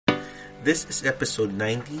This is episode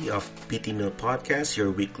 90 of PT Meal Podcast,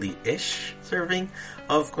 your weekly-ish serving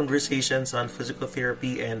of conversations on physical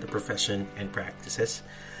therapy and the profession and practices.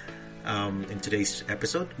 In today's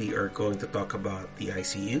episode, we are going to talk about the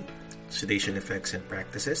ICU, sedation effects and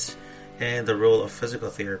practices, and the role of physical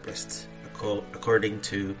therapists, according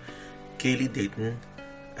to Kaylee Dayton,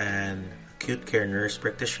 an acute care nurse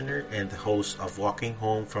practitioner and the host of Walking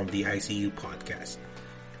Home from the ICU podcast.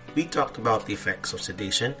 We talked about the effects of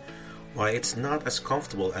sedation, why it's not as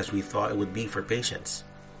comfortable as we thought it would be for patients.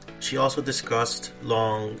 She also discussed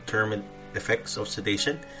long-term effects of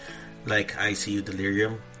sedation, like ICU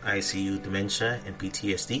delirium, ICU dementia, and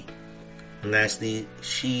PTSD. And lastly,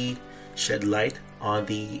 she shed light on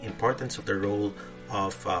the importance of the role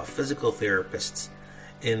of physical therapists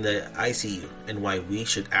in the ICU and why we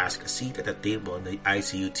should ask a seat at the table in the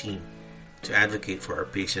ICU team to advocate for our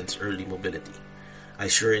patients' early mobility. I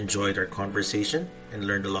sure enjoyed our conversation and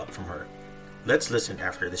learned a lot from her. Let's listen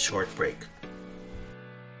after this short break.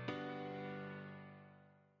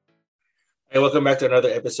 Hey, welcome back to another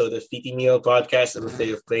episode of PT Meal Podcast, a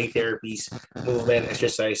buffet of play therapies, movement,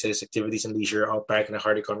 exercises, activities, and leisure, all packed in a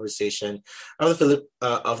hearty conversation of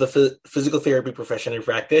the physical therapy profession and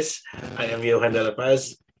practice. I am Johan De La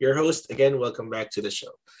Paz, your host. Again, welcome back to the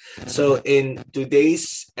show. So in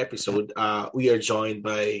today's episode, we are joined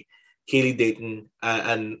by Kaylee Dayton,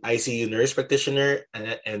 an ICU nurse practitioner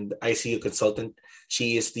and ICU consultant.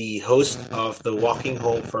 She is the host of the Walking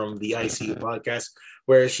Home from the ICU podcast,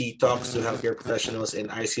 where she talks to healthcare professionals and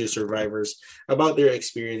ICU survivors about their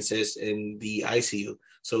experiences in the ICU.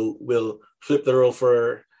 So we'll flip the role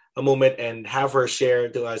for a moment and have her share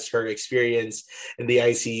to us her experience in the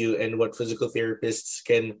ICU and what physical therapists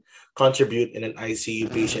can contribute in an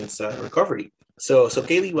ICU patient's recovery. So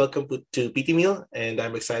Kaylee, welcome to PT Meal, and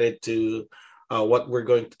I'm excited to what we're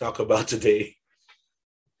going to talk about today.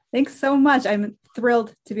 Thanks so much. I'm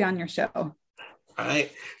thrilled to be on your show. All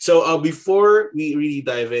right. So before we really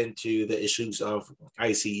dive into the issues of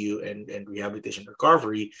ICU and rehabilitation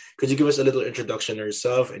recovery, could you give us a little introduction of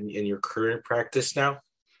yourself and your current practice now?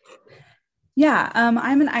 Yeah,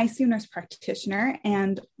 I'm an ICU nurse practitioner,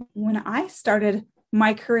 and when I started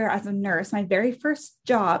my career as a nurse, my very first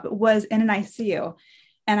job was in an ICU,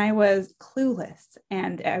 and I was clueless,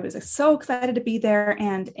 and I was so excited to be there.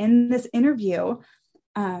 And in this interview,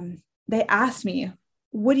 they asked me,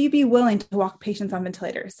 would you be willing to walk patients on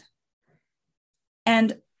ventilators?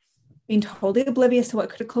 And being totally oblivious to what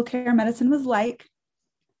critical care medicine was like,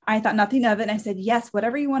 I thought nothing of it. And I said, yes,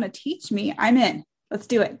 whatever you want to teach me, I'm in. Let's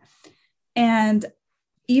do it. And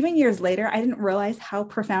even years later, I didn't realize how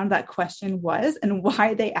profound that question was and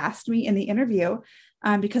why they asked me in the interview.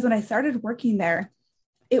 Because when I started working there,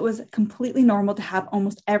 it was completely normal to have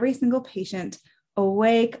almost every single patient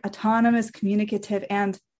awake, autonomous, communicative,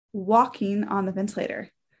 and walking on the ventilator.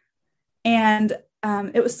 And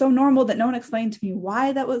it was so normal that no one explained to me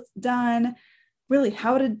why that was done, really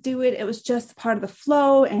how to do it. It was just part of the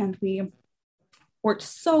flow. And we worked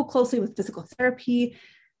so closely with physical therapy.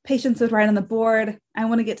 Patients would write on the board, I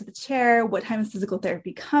want to get to the chair. What time is physical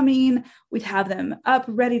therapy coming? We'd have them up,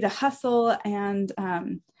 ready to hustle. And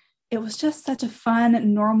it was just such a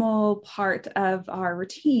fun, normal part of our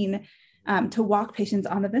routine to walk patients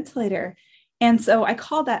on the ventilator. And so I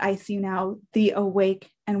call that ICU now the awake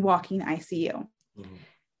and walking ICU. Mm-hmm.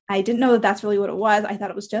 I didn't know that that's really what it was. I thought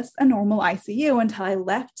it was just a normal ICU until I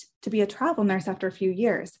left to be a travel nurse after a few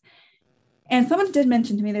years. And someone did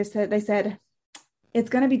mention to me, they said, it's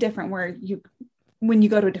going to be different when you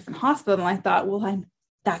go to a different hospital. And I thought, well,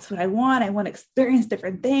 that's what I want. I want to experience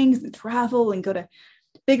different things and travel and go to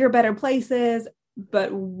bigger, better places.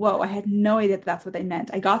 But whoa, I had no idea that's what they meant.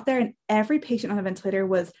 I got there and every patient on the ventilator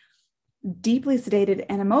was deeply sedated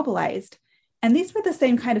and immobilized. And these were the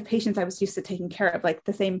same kind of patients I was used to taking care of, like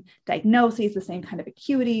the same diagnoses, the same kind of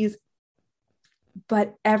acuities,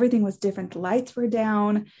 but everything was different. The lights were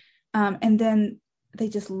down. And then they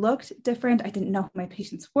just looked different. I didn't know who my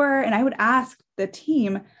patients were. And I would ask the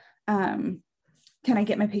team, can I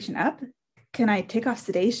get my patient up? Can I take off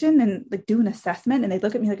sedation and do an assessment? And they'd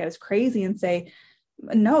look at me like I was crazy and say,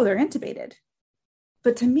 no, they're intubated.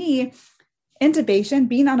 But to me, intubation,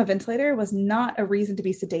 being on a ventilator, was not a reason to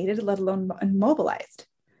be sedated, let alone immobilized.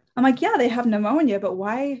 I'm like, yeah, they have pneumonia, but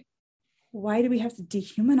why do we have to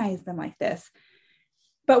dehumanize them like this?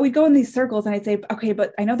 But we'd go in these circles and I'd say, okay,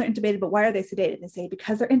 but I know they're intubated, but why are they sedated? And they'd say,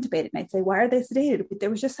 because they're intubated. And I'd say, why are they sedated?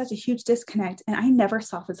 There was just such a huge disconnect. And I never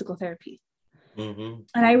saw physical therapy. Mm-hmm.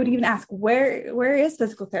 And I would even ask, where is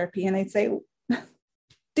physical therapy? And they'd say,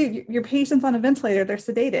 dude, your patient's on a ventilator, they're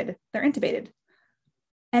sedated, they're intubated.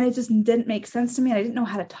 And it just didn't make sense to me. And I didn't know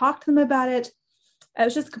how to talk to them about it. it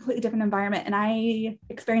was just a completely different environment. And I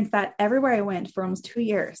experienced that everywhere I went for almost 2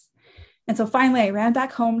 years. And so finally I ran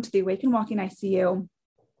back home to the Awake and Walking ICU.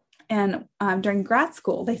 And during grad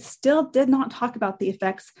school, they still did not talk about the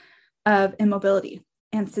effects of immobility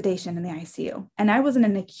and sedation in the ICU. And I was in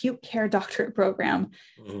an acute care doctorate program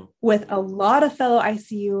with a lot of fellow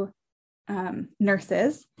ICU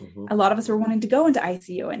nurses. A lot of us were wanting to go into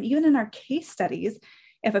ICU. And even in our case studies,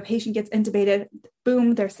 if a patient gets intubated,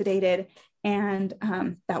 boom, they're sedated. And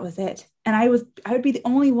that was it. And I would be the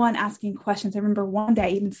only one asking questions. I remember one day I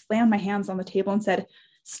even slammed my hands on the table and said,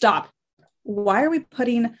 stop. Why are we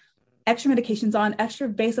putting extra medications on, extra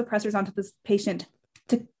vasopressors onto this patient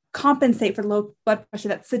to compensate for the low blood pressure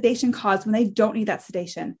that sedation caused when they don't need that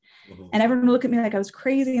sedation? And everyone would look at me like I was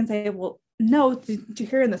crazy and say, well, no, did you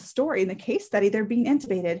hear in the story, in the case study, they're being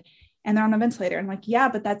intubated and they're on a ventilator. And I'm like, yeah,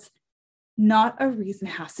 but that's not a reason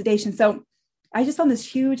to have sedation. So I just found this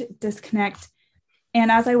huge disconnect. And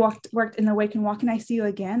as I worked in the Awake and Walking ICU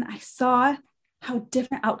again, I saw how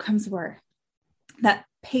different outcomes were. That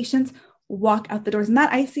patients walk out the doors in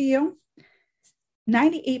that ICU,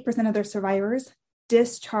 98% of their survivors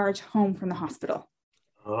discharge home from the hospital.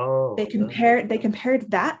 They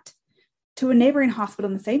compared that to a neighboring hospital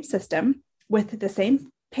in the same system with the same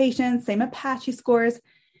patients, same Apache scores,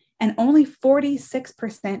 and only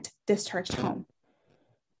 46% discharged home.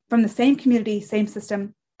 From the same community, same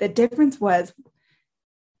system. The difference was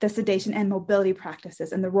the sedation and mobility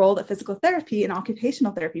practices and the role that physical therapy and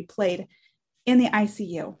occupational therapy played in the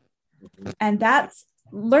ICU. And that's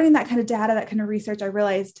learning that kind of data, that kind of research, I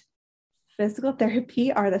realized physical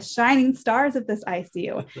therapy are the shining stars of this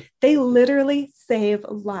ICU. They literally save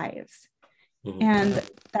lives. And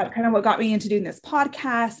that's kind of what got me into doing this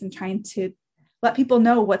podcast and trying to let people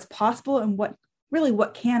know what's possible and what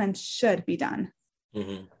can and should be done.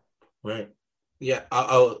 Right. Yeah.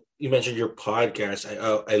 You mentioned your podcast.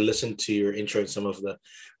 I listened to your intro and some of the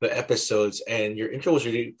episodes, and your intro was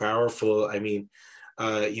really powerful. I mean,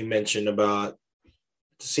 you mentioned about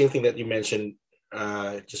the same thing that you mentioned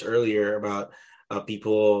just earlier about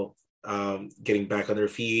people getting back on their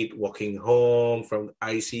feet, walking home from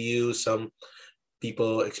ICU, some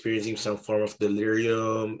people experiencing some form of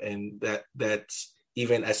delirium, and that's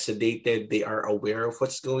even as sedated, they are aware of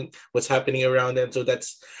what's happening around them. So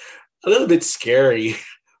that's a little bit scary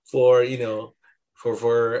for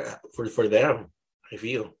for them, I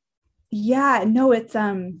feel. Yeah, no, it's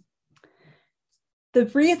the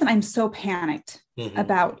reason I'm so panicked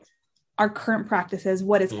about our current practices,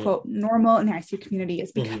 what is quote normal in the ICU community,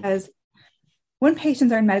 is because when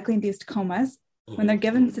patients are in medically induced comas, when they're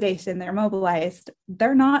given sedation, they're mobilized,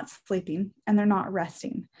 they're not sleeping and they're not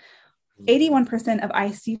resting. 81% of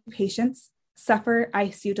ICU patients suffer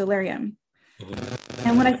ICU delirium.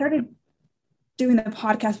 And when I started doing the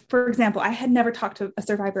podcast, for example, I had never talked to a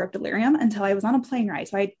survivor of delirium until I was on a plane ride.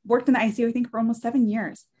 So I worked in the ICU, I think, for almost 7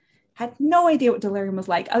 years. Had no idea what delirium was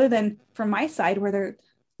like, other than from my side where they're,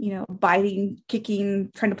 biting, kicking,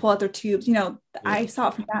 trying to pull out their tubes. I saw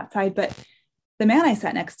it from that side. But the man I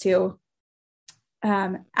sat next to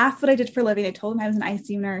asked what I did for a living. I told him I was an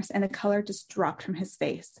ICU nurse, and the color just dropped from his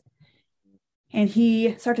face. And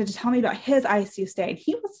he started to tell me about his ICU stay.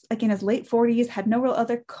 He was like in his late 40s, had no real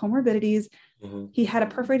other comorbidities. He had a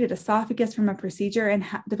perforated esophagus from a procedure and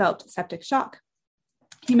developed septic shock.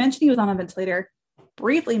 He mentioned he was on a ventilator,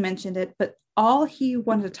 briefly mentioned it, but all he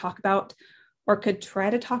wanted to talk about, or could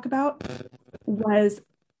try to talk about, was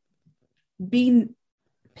being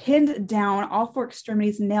pinned down, all four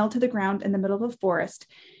extremities nailed to the ground in the middle of a forest,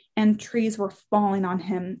 and trees were falling on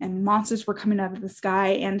him and monsters were coming out of the sky.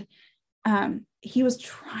 And he was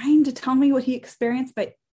trying to tell me what he experienced,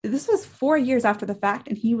 but this was 4 years after the fact,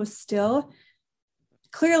 and he was still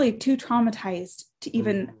clearly too traumatized to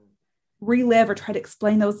even relive or try to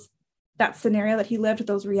explain that scenario that he lived,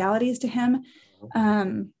 those realities to him.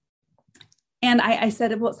 And I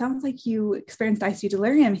said, well, it sounds like you experienced ICU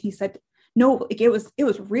delirium. He said, no, it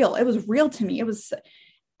was real. It was real to me.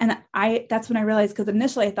 That's when I realized, because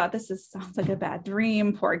initially I thought sounds like a bad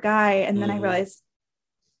dream, poor guy. And then I realized,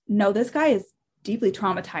 no, this guy is deeply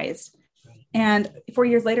traumatized. And 4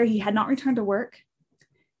 years later, he had not returned to work.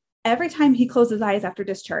 Every time he closed his eyes after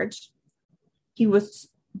discharge, he was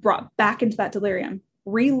brought back into that delirium,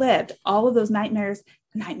 relived all of those nightmares.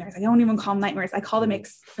 I don't even call them nightmares. I call them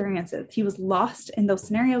experiences. He was lost in those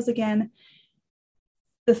scenarios again.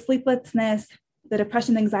 The sleeplessness, the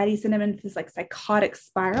depression, the anxiety sent him into this like psychotic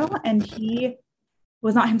spiral. And he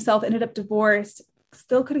was not himself, ended up divorced,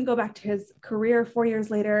 still couldn't go back to his career 4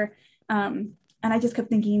 years later. And I just kept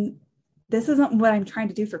thinking, this isn't what I'm trying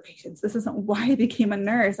to do for patients. This isn't why I became a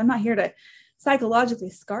nurse. I'm not here to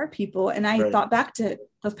psychologically scar people. And I Right. thought back to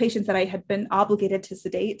those patients that I had been obligated to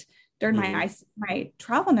sedate during my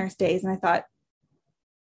travel nurse days. And I thought,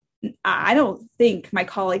 I don't think my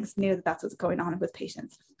colleagues knew that that's what's going on with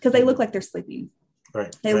patients, because they look like they're sleeping.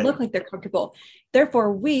 Right. They Right. look like they're comfortable.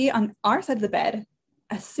 Therefore, we on our side of the bed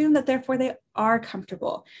assume that therefore they are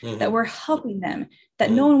comfortable, that we're helping them,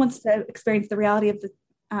 that no one wants to experience the reality of the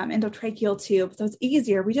endotracheal tube. So it's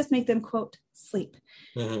easier. We just make them, quote, sleep.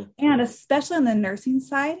 And especially on the nursing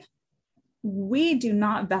side, we do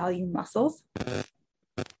not value muscles.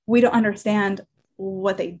 We don't understand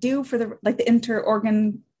what they do for the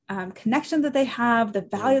inter-organ connection that they have, the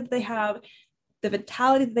value that they have, the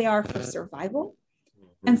vitality that they are for survival.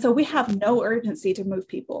 And so we have no urgency to move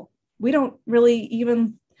people. We don't really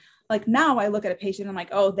even, like, now I look at a patient and I'm like,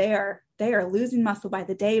 oh, they are losing muscle by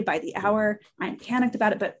the day, by the hour. I'm panicked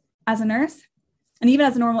about it. But as a nurse, and even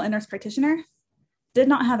as a normal nurse practitioner, did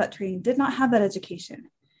not have that training, did not have that education.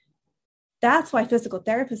 That's why physical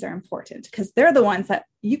therapists are important, because they're the ones that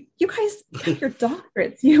you guys have your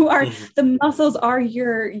doctorates. You are the muscles are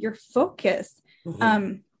your focus.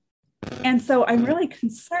 And so I'm really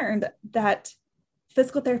concerned that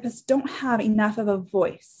physical therapists don't have enough of a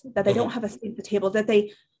voice, that they don't have a seat at the table, that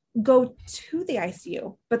they go to the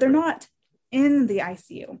ICU, but they're not in the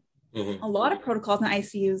ICU. A lot of protocols in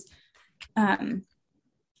ICUs,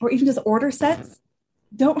 or even just order sets,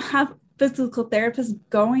 don't have physical therapists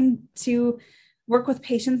going to work with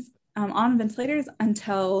patients on ventilators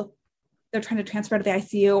until they're trying to transfer to the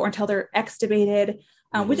ICU or until they're extubated,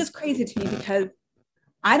 which is crazy to me, because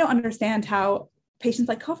I don't understand how patients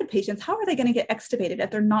like COVID patients, how are they going to get extubated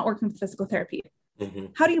if they're not working with physical therapy?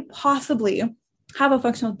 How do you possibly have a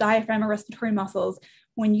functional diaphragm or respiratory muscles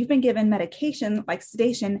when you've been given medication like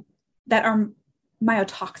sedation that are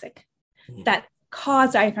myotoxic, that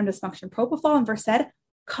cause diaphragm dysfunction? Propofol and Versed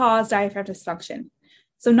cause diaphragm dysfunction.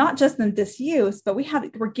 So not just the disuse, but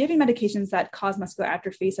we're giving medications that cause muscular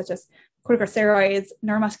atrophy, such as corticosteroids,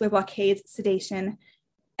 neuromuscular blockades, sedation,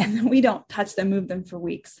 and then we don't touch them, move them for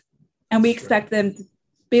weeks. And we expect them to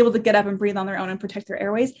be able to get up and breathe on their own and protect their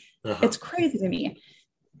airways. It's crazy to me.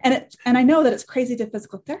 And I know that it's crazy to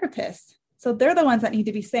physical therapists. So they're the ones that need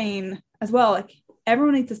to be saying as well, like,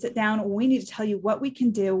 everyone needs to sit down. We need to tell you what we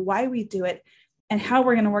can do, why we do it, and how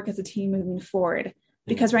we're going to work as a team moving forward.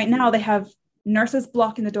 Because right now they have nurses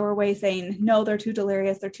blocking the doorway saying, no, they're too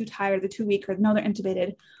delirious, they're too tired, they're too weak, or no, they're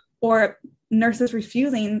intubated, or nurses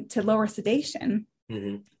refusing to lower sedation.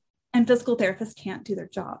 And physical therapists can't do their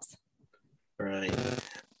jobs. Right.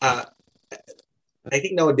 I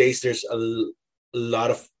think nowadays there's a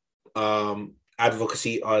lot of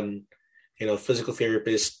advocacy on, physical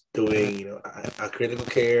therapists doing, a critical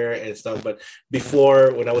care and stuff. But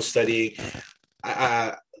before, when I was studying,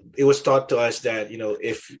 it was taught to us that,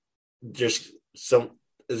 if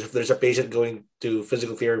there's a patient going to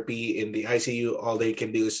physical therapy in the ICU, all they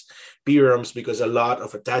can do is PROMs, because a lot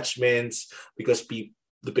of attachments, because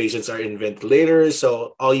the patients are in ventilators,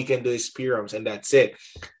 so all you can do is PROMs and that's it.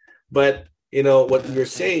 But what you're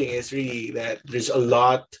saying is really that there's a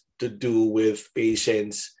lot to do with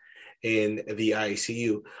patients in the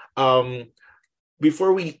ICU.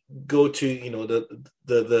 Before we go to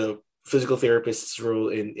the physical therapist's role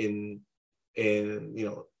in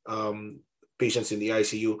patients in the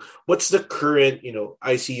ICU, what's the current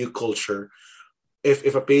ICU culture?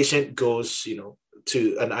 If a patient goes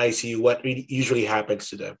to an ICU, what really usually happens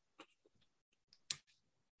to them?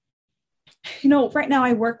 Right now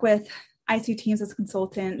I work with ICU teams as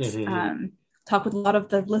consultants, talk with a lot of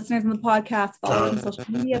the listeners on the podcast, follow them on social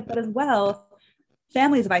media, but as well,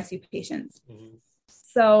 families of ICU patients.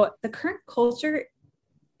 So the current culture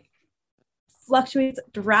fluctuates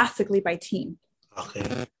drastically by team.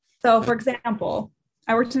 Okay. So for example,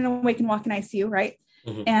 I worked in a wake and walk in ICU, right?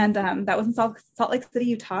 And that was in Salt Lake City,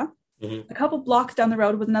 Utah. A couple blocks down the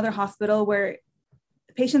road was another hospital where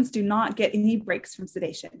patients do not get any breaks from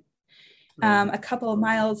sedation. A couple of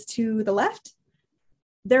miles to the left,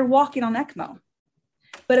 they're walking on ECMO.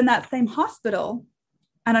 But in that same hospital,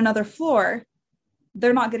 on another floor,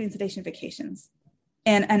 they're not getting sedation vacations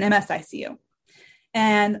in an MS ICU.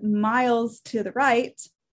 And miles to the right,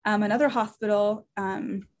 another hospital,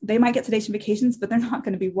 they might get sedation vacations, but they're not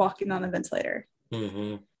going to be walking on a ventilator.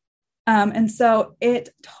 And so it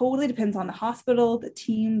totally depends on the hospital, the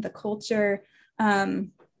team, the culture. The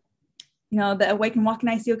Awake and Walk in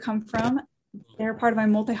ICU come from. They're part of a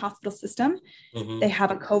multi-hospital system. They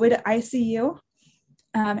have a COVID ICU,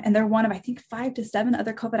 and they're one of, I think, 5 to 7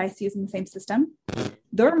 other COVID ICUs in the same system.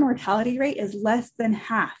 Their mortality rate is less than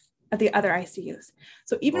half of the other ICUs.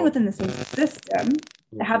 So even within the same system,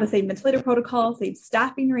 They have the same ventilator protocol, same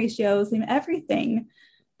staffing ratios, same everything.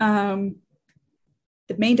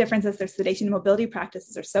 The main difference is their sedation and mobility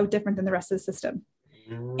practices are so different than the rest of the system.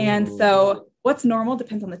 And so what's normal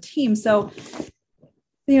depends on the team. So,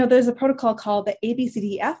 there's a protocol called the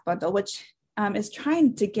ABCDEF bundle, which is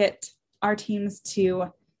trying to get our teams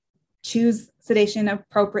to choose sedation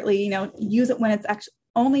appropriately, use it when it's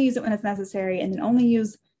only use it when it's necessary, and then only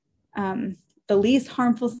use the least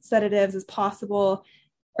harmful sedatives as possible,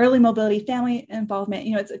 early mobility, family involvement.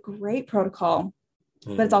 It's a great protocol,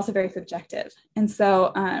 but it's also very subjective. And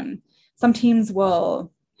so some teams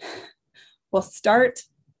will start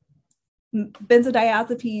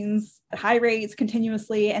benzodiazepines at high rates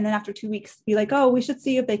continuously, and then after 2 weeks be like, oh, we should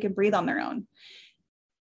see if they can breathe on their own.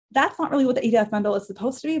 That's not really what the EDF bundle is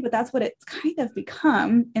supposed to be, but that's what it's kind of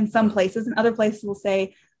become in some places. And other places will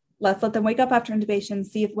say, let's let them wake up after intubation,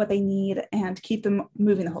 see what they need, and keep them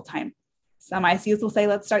moving the whole time. Some ICUs will say,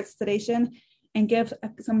 let's start sedation and give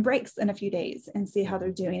some breaks in a few days and see how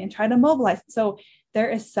they're doing and try to mobilize. So there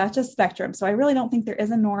is such a spectrum. So I really don't think there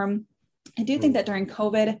is a norm. I do think that during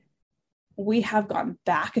COVID, we have gone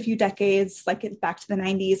back a few decades, like back to the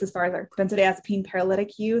 90s, as far as our benzodiazepine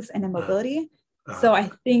paralytic use and immobility. So I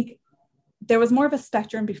think there was more of a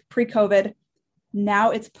spectrum pre-COVID. Now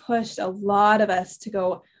it's pushed a lot of us to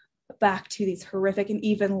go back to these horrific and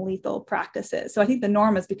even lethal practices. So I think the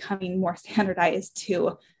norm is becoming more standardized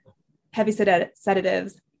to heavy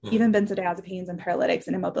sedatives, even benzodiazepines and paralytics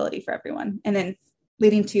and immobility for everyone. And then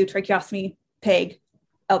leading to tracheostomy, PEG,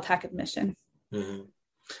 LTAC admission. Mm-hmm.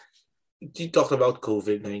 You talked about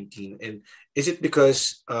COVID-19, and is it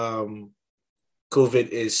because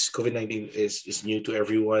COVID-19 is new to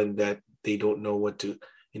everyone that they don't know what to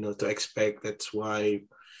expect? That's why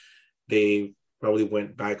they probably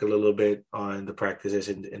went back a little bit on the practices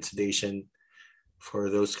and sedation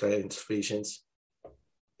for those kinds of patients.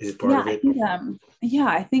 Is it part of it?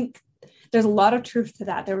 I think there's a lot of truth to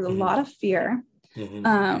that. There was a lot of fear.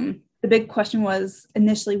 Mm-hmm. The big question was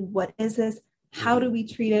initially, what is this? How do we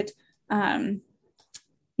treat it? The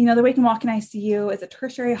Wake and Walk in ICU is a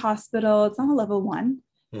tertiary hospital. It's not a level 1,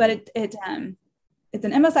 but it's an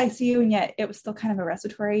MS ICU, and yet it was still kind of a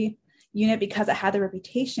respiratory unit because it had the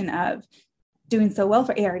reputation of doing so well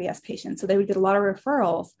for ARDS patients. So they would get a lot of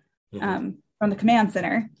referrals from the command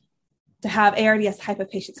center to have ARDS type of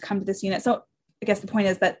patients come to this unit. So I guess the point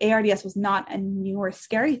is that ARDS was not a new or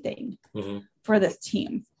scary thing for this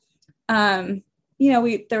team. There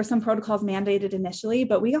were some protocols mandated initially,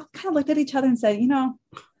 but we all kind of looked at each other and said,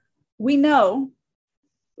 we know,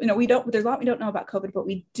 there's a lot we don't know about COVID, but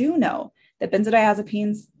we do know that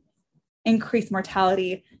benzodiazepines increase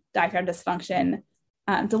mortality, diaphragm dysfunction,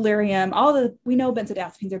 delirium, we know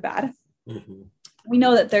benzodiazepines are bad. Mm-hmm. We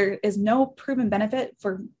know that there is no proven benefit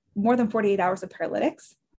for more than 48 hours of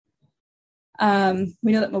paralytics.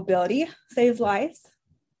 We know that mobility saves lives.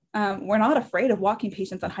 We're not afraid of walking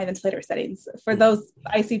patients on high ventilator settings. For those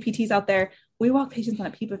ICPTs out there, we walk patients on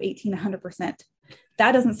a PEEP of 18, 100%.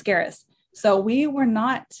 That doesn't scare us. So we were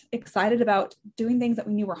not excited about doing things that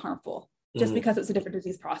we knew were harmful just because it was a different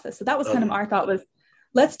disease process. So that was kind of our thought was,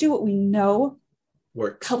 let's do what we know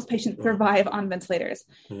works, helps patients survive on ventilators.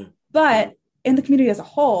 But in the community as a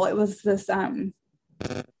whole, it was this,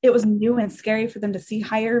 it was new and scary for them to see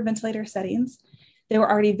higher ventilator settings. They were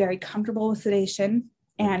already very comfortable with sedation,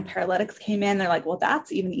 and paralytics came in. They're like, well,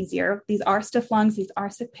 that's even easier. These are stiff lungs. These are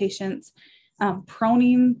sick patients.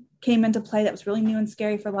 Proning came into play. That was really new and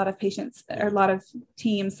scary for a lot of patients or a lot of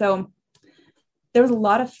teams. So there was a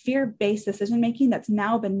lot of fear-based decision-making that's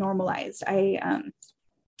now been normalized. There's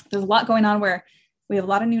a lot going on where we have a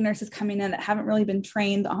lot of new nurses coming in that haven't really been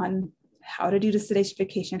trained on how to do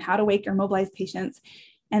sedatification, how to wake or mobilize patients.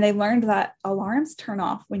 And they learned that alarms turn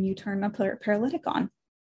off when you turn a paralytic on,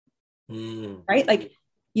 right? Like,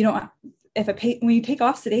 when you take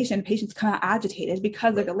off sedation, patients come out agitated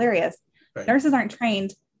because they're delirious. Right. Nurses aren't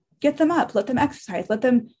trained. Get them up, let them exercise, let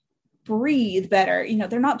them breathe better.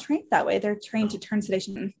 They're not trained that way. They're trained to turn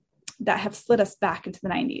sedation that have slid us back into the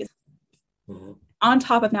 90s. On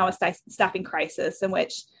top of now a staffing crisis in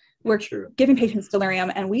which we're giving patients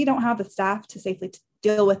delirium and we don't have the staff to safely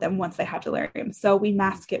deal with them once they have delirium. So we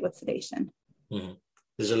mask it with sedation.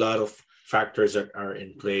 There's a lot of factors that are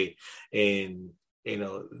in play in,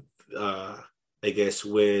 I guess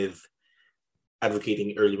with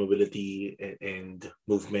advocating early mobility and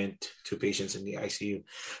movement to patients in the ICU.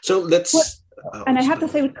 So let's... and I have to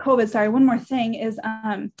say with COVID, one more thing is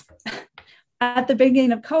at the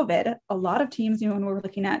beginning of COVID, a lot of teams, when we're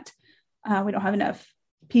looking at, we don't have enough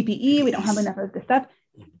PPE, we don't have enough of this stuff.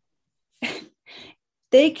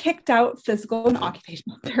 they kicked out physical and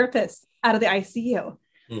occupational therapists out of the ICU.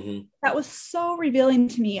 Mm-hmm. That was so revealing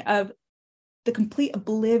to me of the complete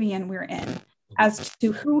oblivion we're in as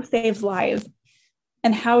to who saves lives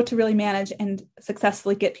and how to really manage and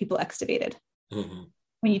successfully get people extubated. Mm-hmm.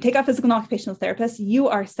 When you take out physical and occupational therapists, you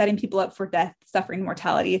are setting people up for death, suffering,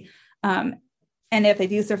 mortality. And if they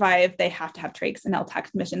do survive, they have to have trachs and LTAC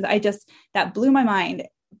admissions. That blew my mind.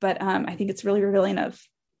 But I think it's really revealing of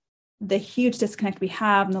the huge disconnect we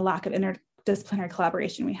have and the lack of interdisciplinary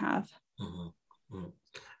collaboration we have. Mm-hmm. Mm-hmm.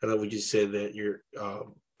 I love what you said that you're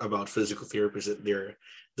about physical therapists, that they're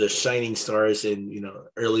the shining stars in,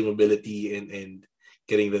 early mobility and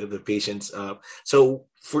getting the patients up. So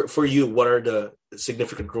for you, what are the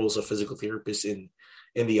significant roles of physical therapists in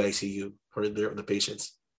the ICU for the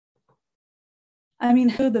patients? I mean,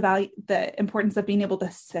 the importance of being able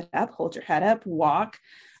to sit up, hold your head up, walk,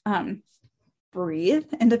 breathe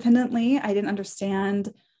independently. I didn't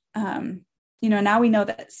understand, now we know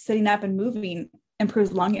that sitting up and moving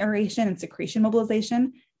improves lung aeration and secretion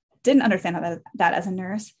mobilization. Didn't understand that as a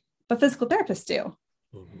nurse, but physical therapists do.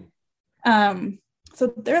 Mm-hmm.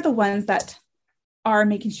 So they're the ones that are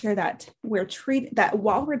making sure that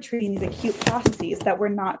while we're treating these acute processes, that we're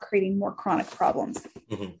not creating more chronic problems.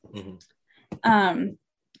 Mm-hmm. Mm-hmm.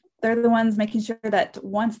 They're the ones making sure that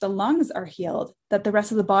once the lungs are healed, that the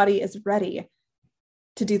rest of the body is ready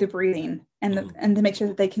to do the breathing and and to make sure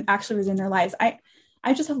that they can actually resume their lives.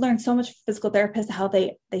 I just have learned so much from physical therapists, how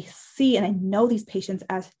they see and they know these patients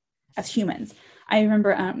as humans. I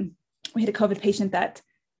remember we had a COVID patient that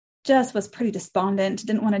just was pretty despondent,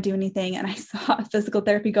 didn't want to do anything. And I saw physical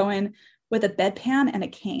therapy go in with a bedpan and a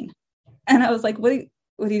cane. And I was like, what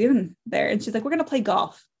are you doing there? And she's like, we're going to play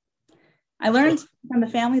golf. I learned from the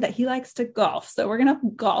family that he likes to golf. So we're going to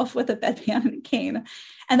golf with a bedpan and a cane.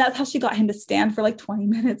 And that's how she got him to stand for like 20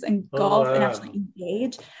 minutes and golf and actually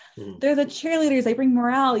engage. Mm-hmm. They're the cheerleaders. They bring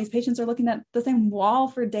morale. These patients are looking at the same wall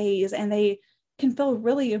for days and they can feel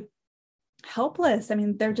really helpless. I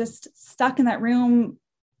mean, they're just stuck in that room.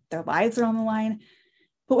 Their lives are on the line.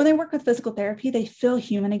 But when they work with physical therapy, they feel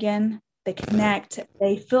human again. They connect.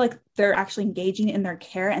 They feel like they're actually engaging in their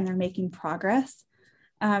care and they're making progress.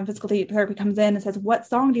 Physical therapy comes in and says, what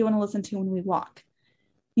song do you want to listen to when we walk?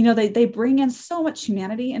 They bring in so much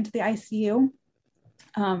humanity into the ICU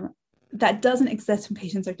that doesn't exist when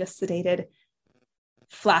patients are just sedated,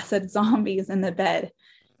 flaccid zombies in the bed.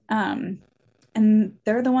 And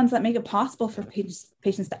they're the ones that make it possible for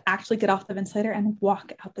patients to actually get off the ventilator and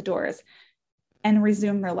walk out the doors and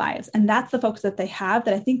resume their lives. And that's the focus that they have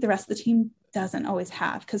that I think the rest of the team doesn't always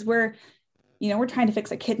have, because we're trying to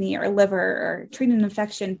fix a kidney or a liver or treat an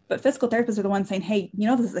infection, but physical therapists are the ones saying, hey,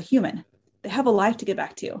 this is a human. They have a life to get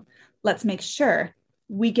back to. Let's make sure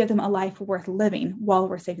we give them a life worth living while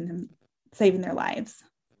we're saving their lives.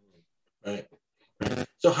 Right.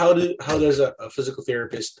 So how does a physical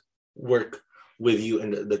therapist work with you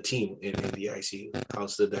and the team in the ICU?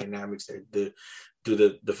 How's the dynamics there? Do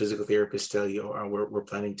the physical therapists tell you, we're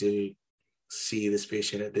planning to see this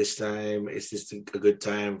patient at this time? Is this a good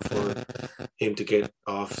time for him to get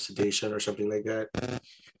off sedation or something like that?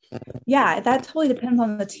 Yeah, that totally depends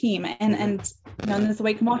on the team. And in this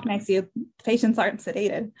Awake and Walk ICU, patients aren't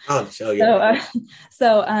sedated.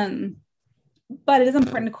 But it is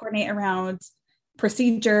important to coordinate around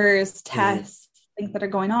procedures, tests, things that are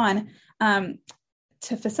going on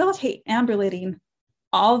to facilitate ambulating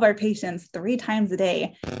all of our patients 3 times a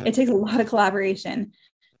day. It takes a lot of collaboration.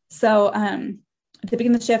 So at the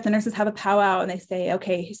beginning of the shift, the nurses have a powwow and they say,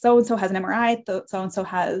 okay, so-and-so has an MRI, so-and-so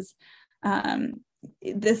has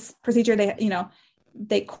this procedure.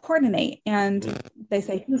 They coordinate and they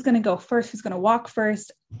say, who's going to go first? Who's going to walk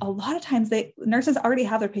first? A lot of times nurses already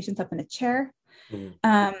have their patients up in a chair.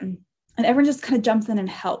 And everyone just kind of jumps in and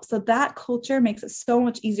helps. So that culture makes it so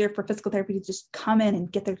much easier for physical therapy to just come in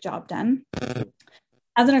and get their job done.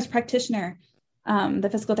 As a nurse practitioner, the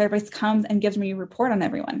physical therapist comes and gives me a report on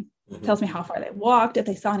everyone, tells me how far they walked, if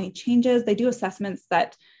they saw any changes. They do assessments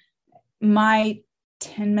that my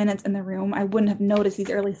 10 minutes in the room, I wouldn't have noticed these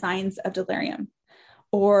early signs of delirium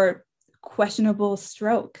or questionable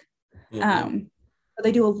stroke. So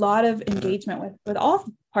they do a lot of engagement with all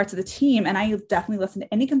parts of the team. And I definitely listen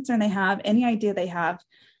to any concern they have, any idea they have.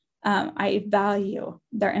 I value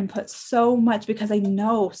their input so much because I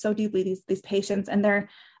know so deeply these patients and they're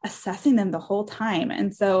assessing them the whole time.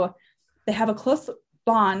 And so they have a close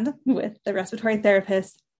bond with the respiratory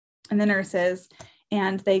therapists and the nurses,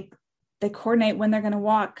 and they coordinate when they're going to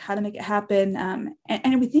walk, how to make it happen.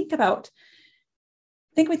 And we think about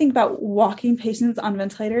walking patients on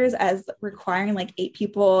ventilators as requiring like 8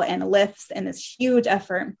 people and lifts and this huge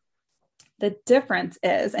effort. The difference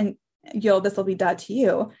is, and this will be done to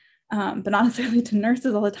you, but not necessarily to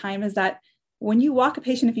nurses all the time, is that when you walk a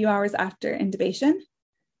patient a few hours after intubation,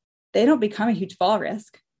 they don't become a huge fall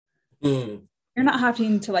risk. You're not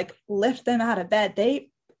having to like lift them out of bed. They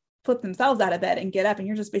flip themselves out of bed and get up, and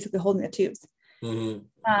you're just basically holding the tubes.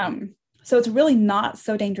 So it's really not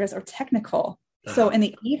so dangerous or technical. So in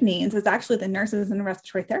the evenings, it's actually the nurses and the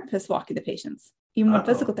respiratory therapists walking the patients, even when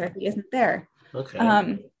physical therapy isn't there.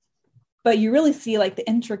 Okay. But you really see like the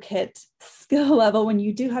intricate skill level when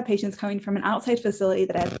you do have patients coming from an outside facility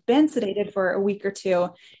that has been sedated for a week or two,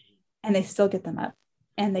 and they still get them up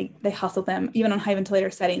and they hustle them even on high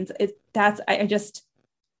ventilator settings.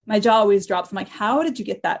 My jaw always drops. I'm like, how did you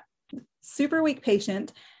get that super weak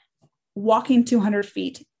patient walking 200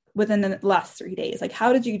 feet within the last 3 days? Like,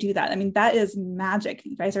 how did you do that? I mean, that is magic.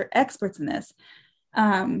 You guys are experts in this.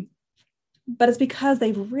 But it's because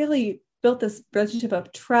they've really built this relationship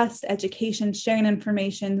of trust, education, sharing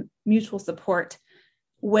information, mutual support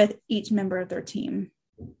with each member of their team.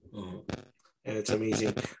 And it's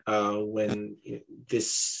amazing when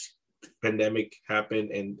this pandemic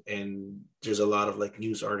happened and there's a lot of like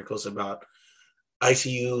news articles about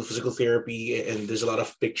ICU physical therapy, and there's a lot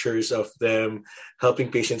of pictures of them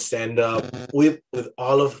helping patients stand up with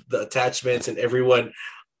all of the attachments and everyone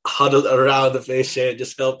huddled around the patient,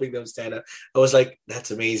 just helping them stand up. I was like,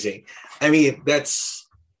 that's amazing. I mean, that's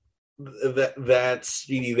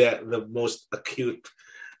really the most acute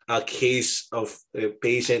case of a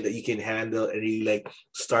patient that you can handle and really like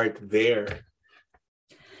start there.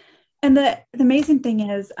 And the amazing thing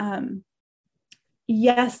is,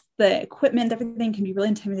 yes, the equipment, everything can be really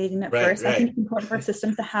intimidating at first. I think it's important for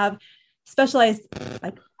systems to have specialized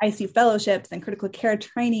like ICU fellowships and critical care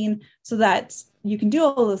training so that you can do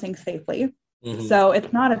all of those things safely. So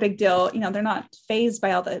it's not a big deal. They're not phased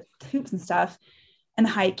by all the tubes and stuff and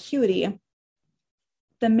the high acuity.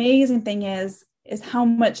 The amazing thing is how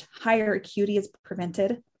much higher acuity is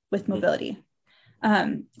prevented with mobility.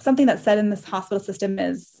 Something that's said in this hospital system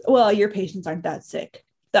is, well, your patients aren't that sick.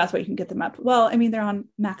 That's why you can get them up. Well, I mean, they're on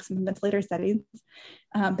maximum ventilator settings.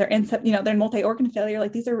 They're in multi-organ failure.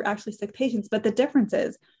 Like, these are actually sick patients. But the difference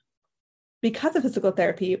is, because of physical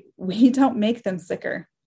therapy, we don't make them sicker.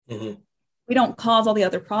 We don't cause all the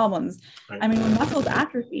other problems. I mean, when muscles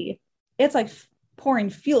atrophy, it's like pouring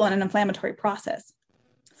fuel on an inflammatory process.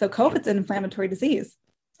 So COVID's an inflammatory disease.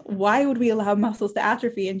 Why would we allow muscles to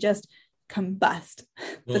atrophy and just combust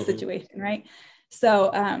the situation, right?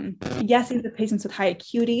 So yes, these are patients with high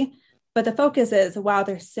acuity, but the focus is, wow,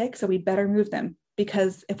 they're sick, so we better move them,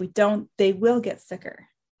 because if we don't, they will get sicker.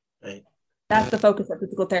 Right. That's the focus that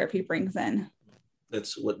physical therapy brings in.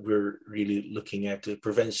 That's what we're really looking at, to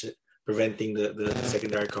preventing the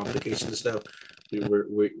secondary complications stuff. We know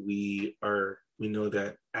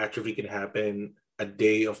that atrophy can happen. A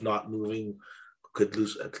day of not moving could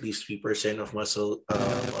lose at least 3% of muscle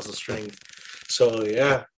strength. So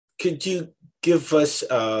yeah, could you give us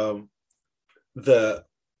the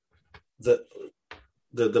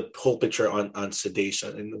whole picture on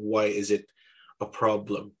sedation, and why is it a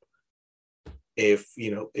problem if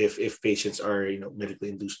patients are medically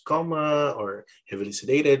induced coma or heavily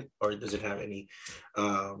sedated, or does it have any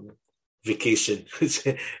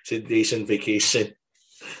sedation vacation?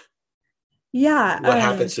 Yeah. What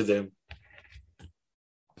happens to them?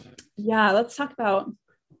 Yeah, let's talk about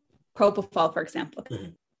propofol, for example.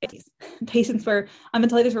 Patients were on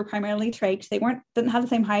ventilators were primarily trached. They didn't have the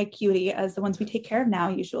same high acuity as the ones we take care of now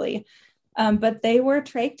usually, but they were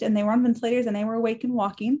trached and they were on ventilators and they were awake and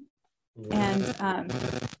walking and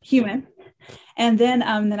human. And then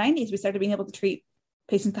in the 90s, we started being able to treat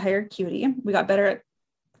patients with higher acuity. We got better at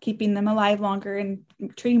keeping them alive longer and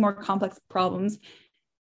treating more complex problems,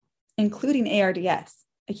 including ARDS,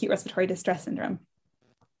 acute respiratory distress syndrome.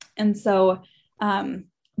 And so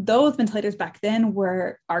those ventilators back then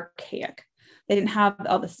were archaic. They didn't have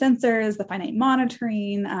all the sensors, the finite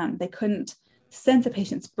monitoring. They couldn't sense a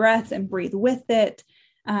patient's breath and breathe with it.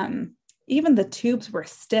 Even the tubes were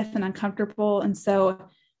stiff and uncomfortable. And so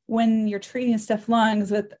when you're treating stiff lungs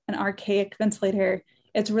with an archaic ventilator,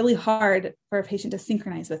 it's really hard for a patient to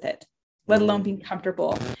synchronize with it, let alone being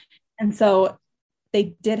comfortable. And so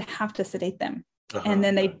they did have to sedate them. And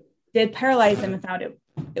then they did paralyze them and found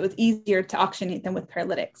it was easier to oxygenate them with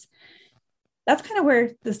paralytics. That's kind of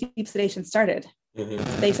where the deep sedation started.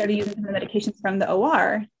 They started using the medications from the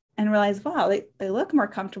OR and realized, wow, they look more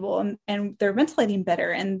comfortable and they're ventilating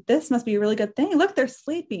better. And this must be a really good thing. Look, they're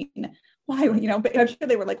sleeping. Why, but I'm sure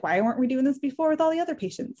they were like, why weren't we doing this before with all the other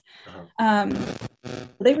patients?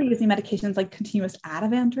 They were using medications like continuous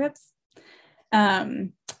Ativan drips.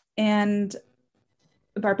 And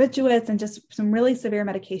barbiturates and just some really severe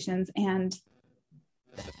medications. And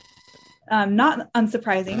not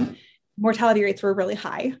unsurprising, mortality rates were really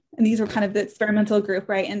high. And these were kind of the experimental group,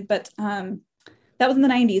 right? But that was in the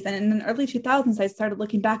 90s. And in the early 2000s, I started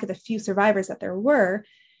looking back at the few survivors that there were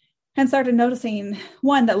and started noticing,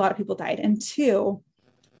 one, that a lot of people died, and two,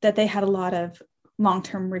 that they had a lot of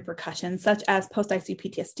long-term repercussions, such as post-ICU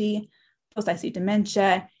PTSD, post-ICU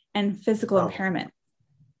dementia, and physical impairment.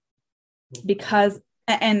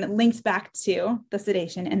 And linked back to the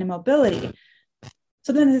sedation and immobility.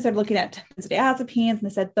 So then they started looking at benzodiazepines, and they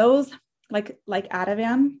said those, like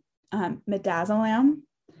Ativan, midazolam,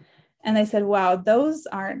 and they said, wow, those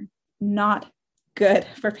are not good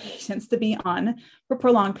for patients to be on for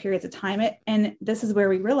prolonged periods of time. And this is where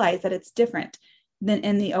we realize that it's different than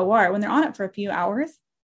in the OR. When they're on it for a few hours,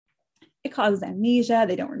 it causes amnesia.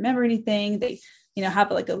 They don't remember anything. They,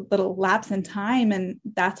 have like a little lapse in time, and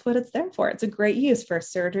that's what it's there for. It's a great use for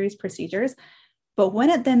surgeries, procedures. But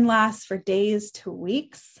when it then lasts for days to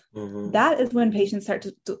weeks, that is when patients start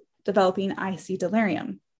developing IC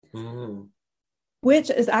delirium,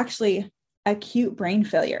 which is actually acute brain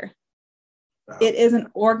failure. Wow. It is an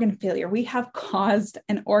organ failure. We have caused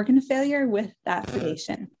an organ failure with that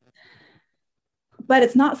sedation. But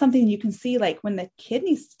it's not something you can see, like when the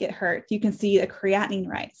kidneys get hurt, you can see a creatinine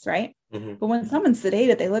rise, right? But when someone's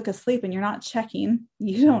sedated, they look asleep and you're not checking,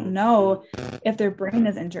 you don't know if their brain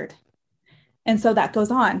is injured. And so that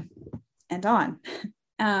goes on and on.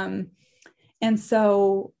 And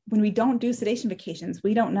so when we don't do sedation vacations,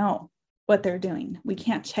 we don't know what they're doing. We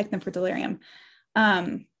can't check them for delirium.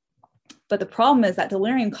 But the problem is that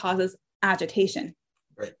delirium causes agitation.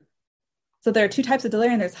 Right. So there are two types of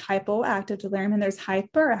delirium. There's hypoactive delirium and there's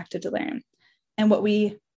hyperactive delirium. And what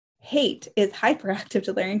we hate is hyperactive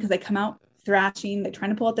delirium because they come out thrashing, they're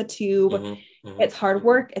trying to pull out the tube. It's hard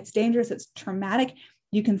work, it's dangerous, it's traumatic.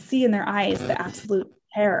 You can see in their eyes the absolute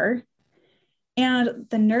terror. And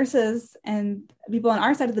the nurses and people on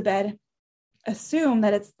our side of the bed assume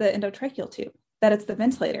that it's the endotracheal tube, that it's the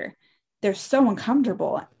ventilator. They're so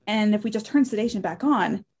uncomfortable. And if we just turn sedation back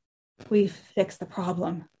on, we've fixed the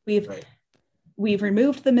problem. We've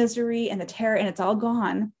removed the misery and the terror, and it's all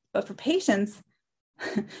gone. But for patients,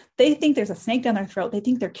 they think there's a snake down their throat. They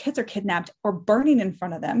think their kids are kidnapped or burning in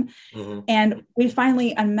front of them. And we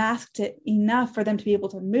finally unmasked it enough for them to be able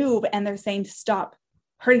to move. And they're saying, stop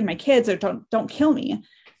hurting my kids, or don't kill me.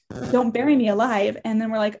 Don't bury me alive. And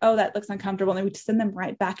then we're like, oh, that looks uncomfortable. And then we send them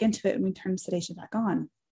right back into it and we turn sedation back on.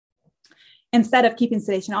 Instead of keeping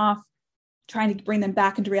sedation off, trying to bring them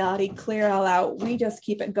back into reality, clear it all out, we just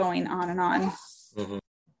keep it going on and on.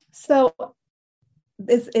 So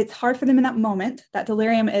it's hard for them in that moment. That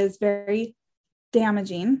delirium is very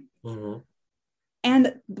damaging.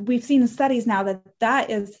 And we've seen in studies now that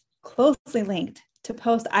is closely linked to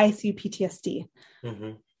post-ICU PTSD.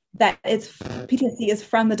 That it's PTSD is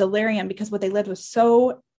from the delirium because what they lived was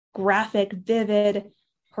so graphic, vivid,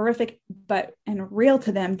 horrific, and real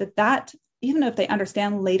to them that even if they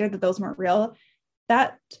understand later that those weren't real,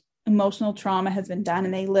 that emotional trauma has been done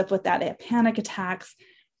and they live with that. They have panic attacks.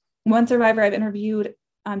 One survivor I've interviewed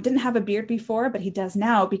didn't have a beard before, but he does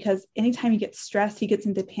now because anytime he gets stressed, he gets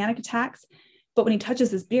into panic attacks. But when he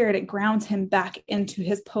touches his beard, it grounds him back into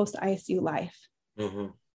his post-ICU life.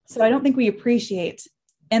 So I don't think we appreciate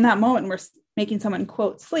in that moment we're making someone,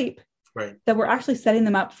 quote, sleep, that we're actually setting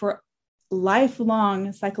them up for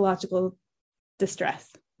lifelong psychological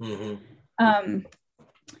distress. And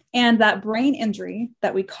that brain injury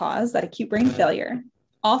that we cause, that acute brain failure,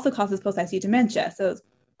 also causes post-ICU dementia. So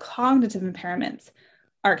cognitive impairments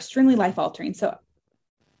are extremely life-altering. So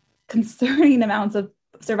concerning amounts of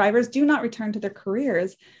survivors do not return to their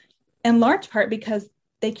careers, in large part because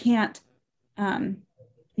they can't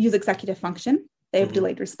use executive function. They have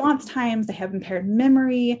delayed response times. They have impaired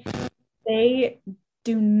memory. They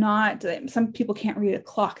do not, some people can't read a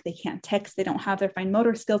clock. They can't text. They don't have their fine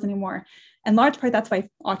motor skills anymore. In large part, that's why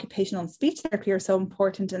occupational and speech therapy are so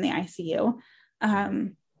important in the ICU.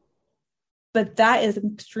 But that is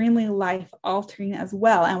extremely life-altering as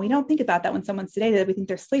well. And we don't think about that when someone's sedated. We think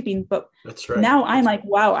they're sleeping. But that's right. Now I'm like,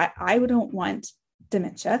 wow, I don't want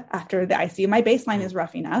dementia after the ICU. My baseline is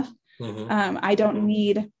rough enough. I don't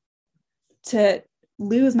need to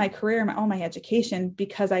lose my career, my education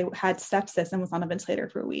because I had sepsis and was on a ventilator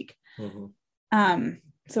for a week.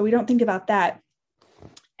 So we don't think about that.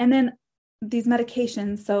 And then these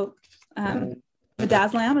medications. So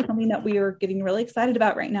midazolam is something that we are getting really excited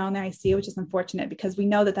about right now in the ICU, which is unfortunate because we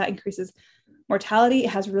know that increases mortality. It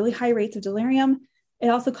has really high rates of delirium. It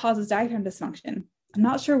also causes diaphragm dysfunction. I'm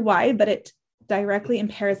not sure why, but it directly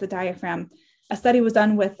impairs the diaphragm. a study was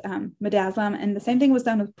done with midazolam, and the same thing was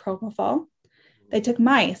done with propofol. They took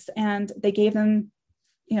mice and they gave them,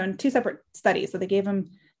 in two separate studies. So they gave them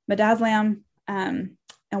midazolam, and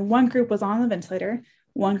one group was on the ventilator,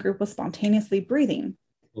 one group was spontaneously breathing.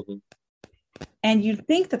 Mm-hmm. And you'd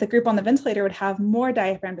think that the group on the ventilator would have more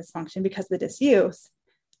diaphragm dysfunction because of the disuse,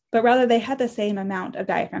 but rather they had the same amount of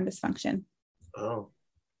diaphragm dysfunction. Oh.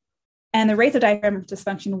 And the rates of diaphragm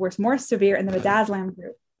dysfunction were more severe in the midazolam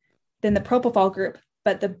group than the propofol group,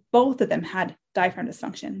 but both of them had diaphragm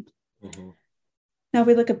dysfunction. Mm-hmm. Now, if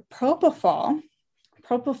we look at propofol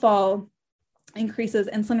increases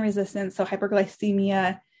insulin resistance, so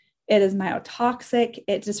hyperglycemia. It is myotoxic.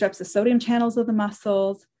 It disrupts the sodium channels of the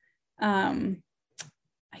muscles. I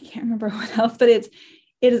can't remember what else, but it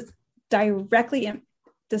is directly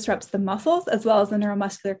disrupts the muscles as well as the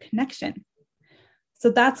neuromuscular connection. So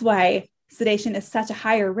that's why sedation is such a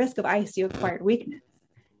higher risk of ICU-acquired weakness.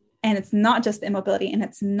 And it's not just immobility, and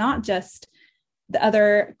it's not just the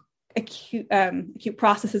other acute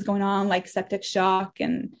processes going on like septic shock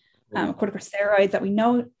and corticosteroids that we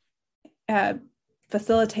know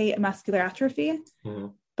facilitate muscular atrophy,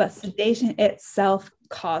 but sedation itself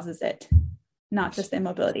causes it, not just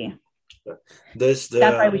immobility. That's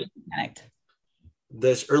why we should connect.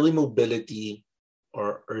 Does early mobility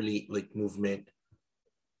or early movement,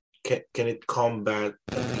 can it combat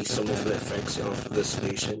at least some of the effects of the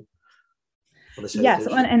sedation? Yes,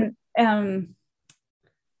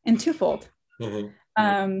 and twofold.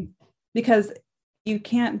 Because you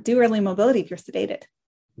can't do early mobility if you're sedated.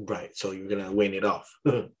 Right. So you're going to wane it off.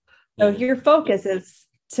 So if your focus is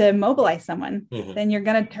to mobilize someone, then you're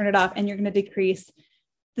going to turn it off and you're going to decrease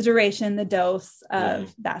the duration, the dose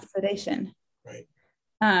of that sedation. Right.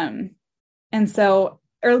 And so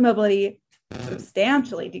early mobility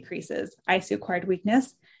substantially decreases ICU-acquired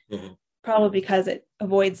weakness, probably because it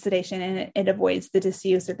avoids sedation and it avoids the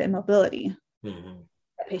disuse or the immobility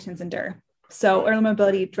that patients endure. So early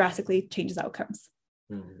mobility drastically changes outcomes.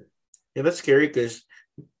 Yeah, that's scary because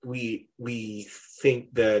we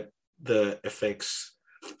think that the effects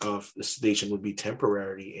of the sedation would be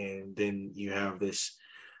temporary, and then you have this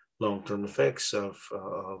long-term effects of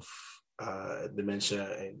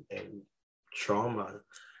dementia and trauma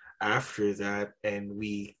after that, and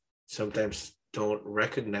we sometimes don't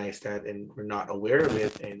recognize that and we're not aware of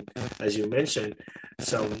it. And as you mentioned,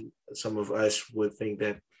 some of us would think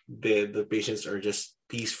that the patients are just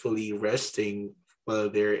peacefully resting while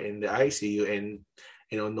they're in the ICU, and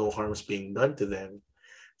no harm's being done to them.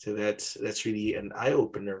 So that's really an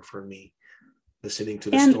eye-opener for me, listening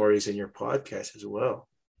to the stories in your podcast as well.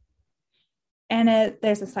 And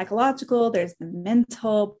there's the psychological, there's the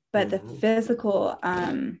mental, but the physical.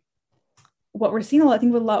 What we're seeing a lot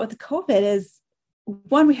with the COVID is,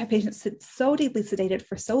 one, we have patients sit so deeply sedated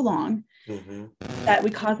for so long that we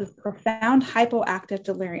cause this profound hypoactive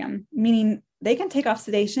delirium, meaning they can take off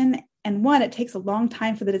sedation, and one, it takes a long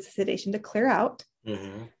time for the sedation to clear out.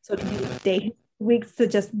 So it can take days, weeks to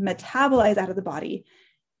just metabolize out of the body.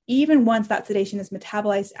 Even once that sedation is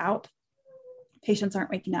metabolized out, patients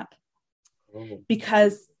aren't waking up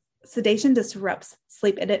because sedation disrupts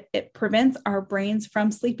sleep. It prevents our brains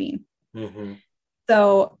from sleeping.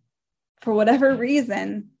 So for whatever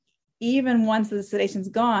reason, even once the sedation's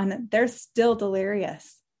gone, they're still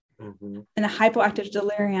delirious. And a hypoactive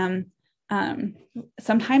delirium,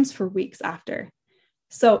 sometimes for weeks after.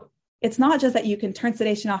 So it's not just that you can turn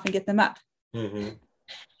sedation off and get them up.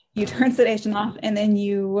 You turn sedation off and then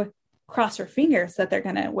you cross your fingers that they're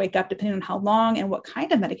going to wake up, depending on how long and what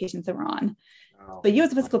kind of medications they were on. But you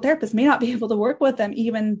as a physical therapist may not be able to work with them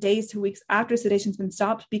even days to weeks after sedation's been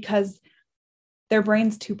stopped because their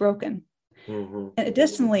brain's too broken. And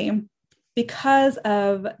additionally, because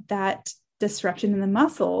of that disruption in the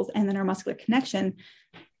muscles and the neuromuscular connection,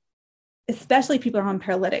 especially people who are on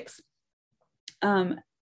paralytics,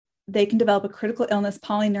 they can develop a critical illness,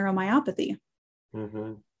 polyneuromyopathy.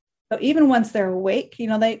 So even once they're awake,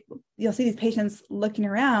 you'll see these patients looking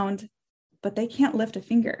around, but they can't lift a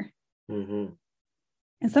finger.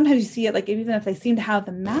 And sometimes you see it, even if they seem to have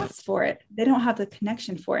the mass for it, they don't have the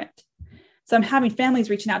connection for it. So I'm having families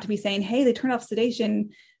reaching out to me saying, hey, they turned off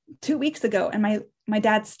sedation 2 weeks ago, and my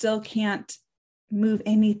dad still can't move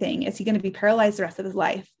anything. Is he going to be paralyzed the rest of his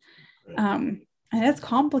life? And it's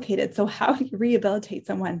complicated. So how do you rehabilitate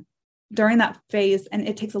someone during that phase? And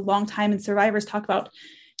it takes a long time. And survivors talk about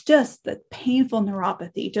just the painful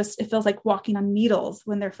neuropathy. It feels like walking on needles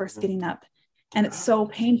when they're first getting up. And it's so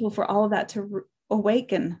painful for all of that to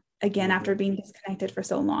awaken again after being disconnected for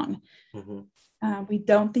so long. We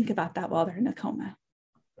don't think about that while they're in a coma.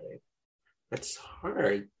 Right. That's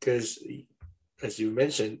hard because, as you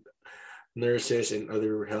mentioned, nurses and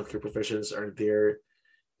other healthcare professionals were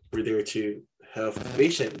there to help the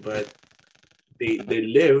patient, but they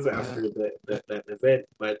live after that event,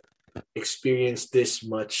 but experience this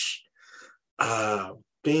much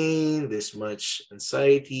pain, this much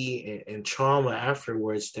anxiety and trauma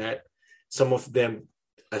afterwards, that some of them,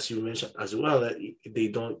 as you mentioned as well, that they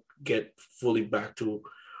don't get fully back to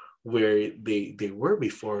where they were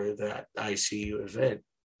before that ICU event.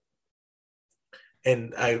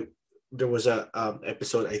 And there was a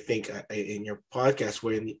episode, I think, in your podcast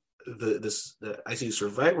where the ICU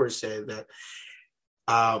survivor said that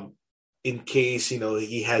um in case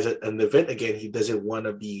he has an event again, he doesn't want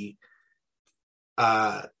to be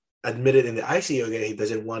uh admitted in the ICU again. He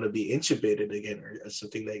doesn't want to be intubated again or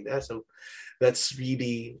something like that. So that's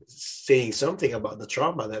really saying something about the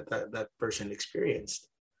trauma that person experienced.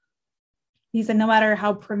 He said, no matter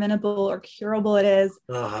how preventable or curable it is,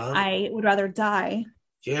 Uh-huh. I would rather die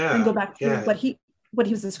Yeah. than go back to Yeah. what he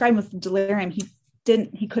was describing with delirium.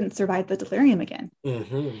 He couldn't survive the delirium again.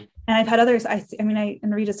 Mm-hmm. And I've had others. I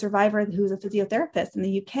read a survivor who's a physiotherapist in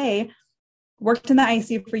the UK, worked in the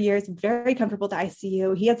ICU for years, very comfortable at the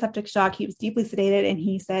ICU. He had septic shock. He was deeply sedated. And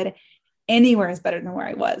he said, anywhere is better than where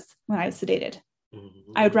I was when I was sedated.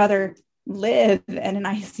 Mm-hmm. I would rather live in an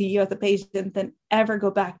ICU as a patient than ever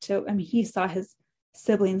go back to, he saw his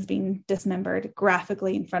siblings being dismembered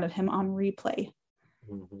graphically in front of him on replay,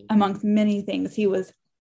 Mm-hmm. amongst many things. He was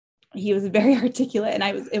very articulate, and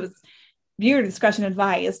it was viewer discretion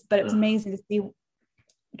advised, but it was amazing to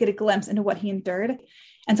get a glimpse into what he endured.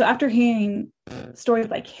 And so after hearing stories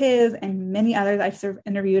like his and many others, I've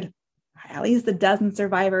interviewed at least a dozen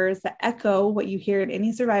survivors that echo what you hear in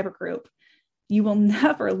any survivor group. You will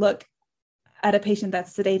never look at a patient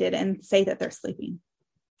that's sedated and say that they're sleeping.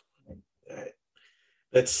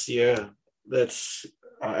 That's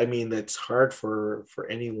that's hard for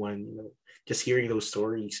anyone, just hearing those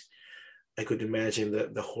stories. I could imagine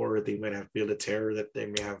the horror they might have felt, the terror that they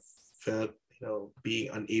may have felt, being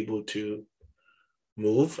unable to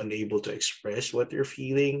move, unable to express what they're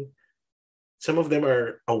feeling. Some of them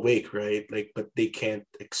are awake, right? But they can't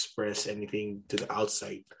express anything to the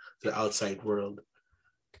outside world.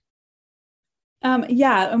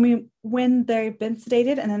 Yeah, when they've been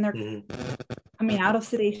sedated and then they're Mm-hmm. coming out of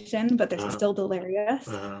sedation, but they're still delirious,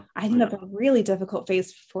 Uh-huh. I think that's a really difficult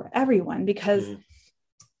phase for everyone, because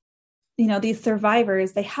these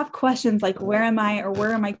survivors, they have questions like, where am I, or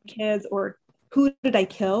where are my kids, or who did I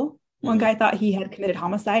kill? One guy thought he had committed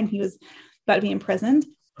homicide and he was about to be imprisoned.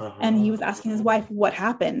 And he was asking his wife, what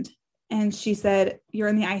happened? And she said, you're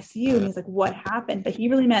in the ICU. And he's like, what happened? But he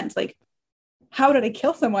really meant, like, how did I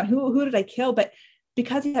kill someone? Who did I kill? But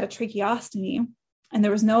because he had a tracheostomy and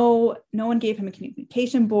there was no one gave him a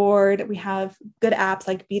communication board, we have good apps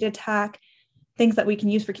like BetaTac, things that we can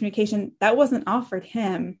use for communication, that wasn't offered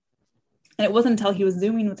him. And it wasn't until he was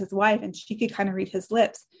Zooming with his wife and she could kind of read his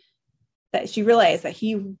lips that she realized that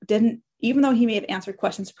he didn't, even though he may have answered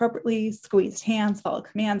questions appropriately, squeezed hands, followed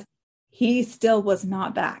commands, he still was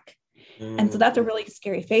not back. And so that's a really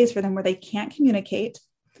scary phase for them, where they can't communicate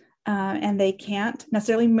and they can't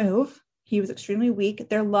necessarily move. He was extremely weak.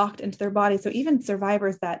 They're locked into their body. So even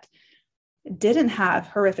survivors that didn't have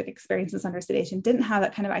horrific experiences under sedation, didn't have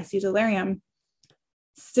that kind of ICU delirium,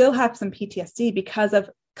 still have some PTSD because of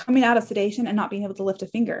coming out of sedation and not being able to lift a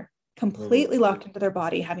finger, completely locked into their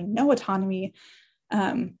body, having no autonomy,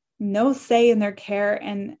 no say in their care,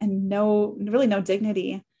 and no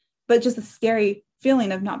dignity, but just a scary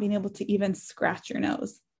feeling of not being able to even scratch your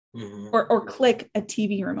nose or click a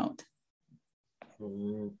TV remote.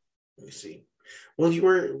 Let me see. Well,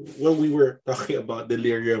 we were talking about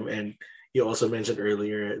delirium, and you also mentioned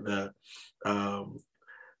earlier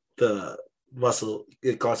the muscle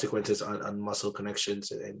consequences on muscle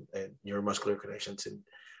connections and neuromuscular connections and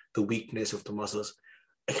the weakness of the muscles.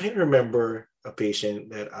 I can't remember a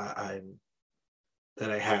patient that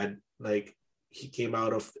I had, like, he came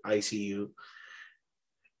out of ICU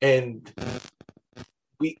and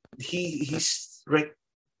he's right.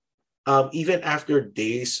 Even after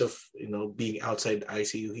days of being outside the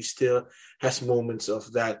ICU, he still has moments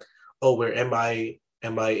of that. Oh, where am I?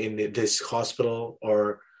 Am I in this hospital?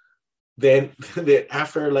 Or then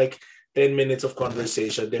after like 10 minutes of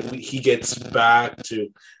conversation, then he gets back to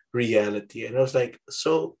reality. And I was like,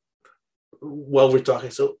 so while we're talking,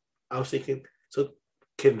 so I was thinking, so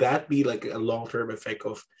can that be like a long-term effect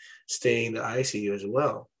of staying in the ICU as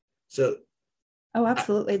well? So oh,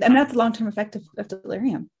 absolutely. And that's a long-term effect of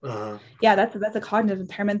delirium. Yeah, that's a cognitive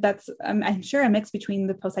impairment. That's I'm sure a mix between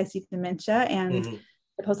the post-ICU dementia and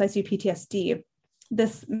the post-ICU PTSD.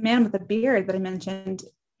 This man with the beard that I mentioned,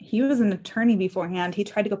 he was an attorney beforehand. He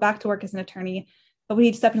tried to go back to work as an attorney, but when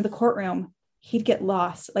he'd step into the courtroom, he'd get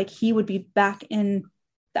lost. Like he would be back in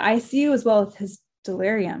the ICU as well as his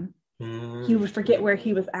delirium. He would forget where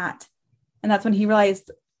he was at. And that's when he realized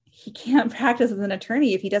he can't practice as an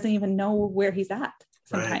attorney if he doesn't even know where he's at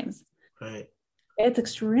sometimes. Right. It's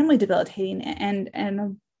extremely debilitating and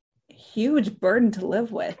a huge burden to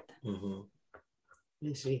live with.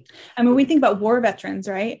 I see. I mean, we think about war veterans,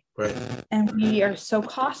 right? Right. And we are so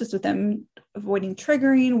cautious with them, avoiding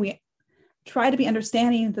triggering. We try to be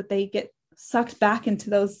understanding that they get sucked back into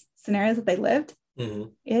those scenarios that they lived.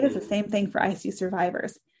 It is the same thing for ICU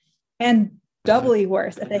survivors. And doubly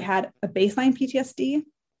worse if they had a baseline PTSD,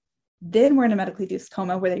 then we're in a medically induced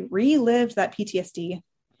coma where they relived that PTSD,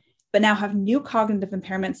 but now have new cognitive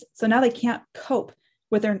impairments. So now they can't cope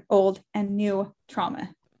with their old and new trauma.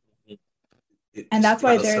 And that's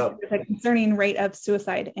why there's a concerning rate of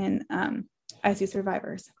suicide in ICU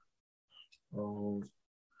survivors. Oh,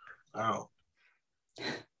 wow.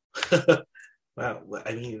 Wow.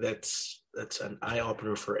 I mean, that's an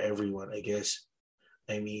eye-opener for everyone, I guess.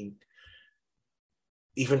 I mean,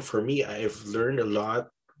 even for me, I've learned a lot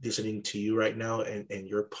listening to you right now and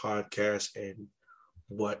your podcast and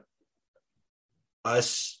what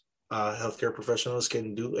us healthcare professionals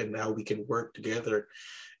can do and how we can work together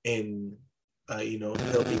in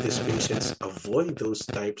helping these patients avoid those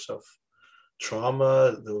types of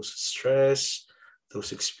trauma, those stress,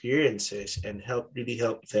 those experiences, and really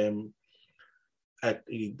help them at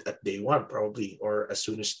day one, probably, or as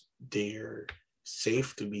soon as they're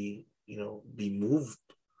safe to be moved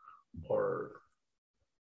or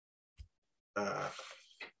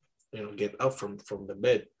get up from the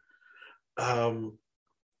bed.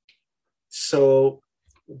 So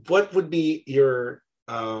what would be your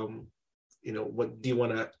what do you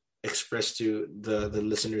want to express to the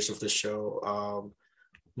listeners of the show,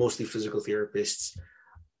 mostly physical therapists,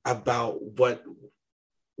 about what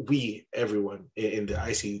everyone in the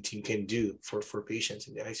ICU team can do for patients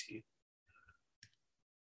in the ICU?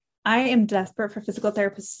 I am desperate for physical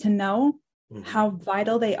therapists to know how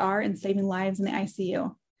vital they are in saving lives in the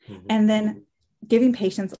ICU, and then giving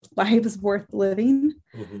patients lives worth living.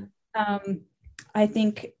 I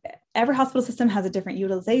think every hospital system has a different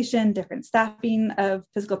utilization, different staffing of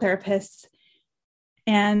physical therapists.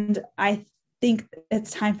 And I think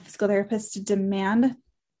it's time for physical therapists to demand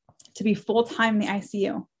to be full-time in the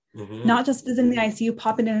ICU, not just visiting the ICU,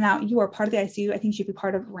 popping in and out. You are part of the ICU. I think you should be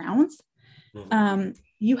part of rounds.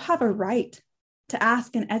 You have a right to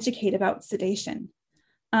ask and educate about sedation.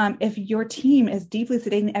 If your team is deeply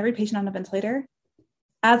sedating every patient on a ventilator,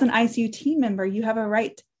 as an ICU team member, you have a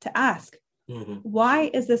right to ask, why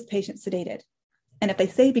is this patient sedated? And if they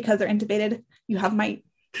say because they're intubated, you have my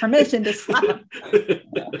permission to slap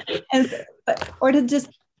them. Or to just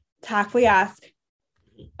tactfully ask,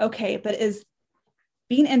 okay, but is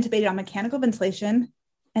being intubated on mechanical ventilation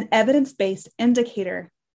an evidence-based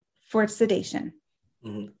indicator for sedation?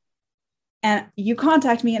 And you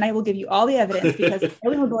contact me and I will give you all the evidence, because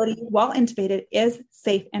early mobility while intubated is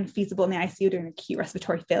safe and feasible in the ICU during acute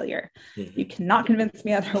respiratory failure. You cannot convince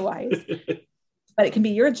me otherwise, but it can be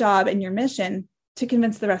your job and your mission to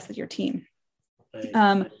convince the rest of your team.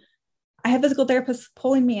 I have physical therapists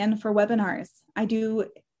pulling me in for webinars. I do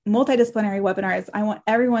multidisciplinary webinars. I want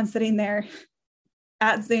everyone sitting there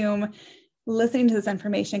at Zoom listening to this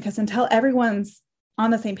information, because until everyone's on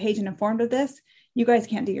the same page and informed of this, you guys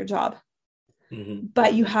can't do your job.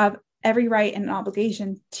 But you have every right and an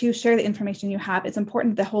obligation to share the information you have. It's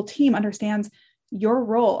important that the whole team understands your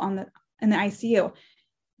role in the ICU.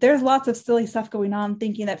 There's lots of silly stuff going on,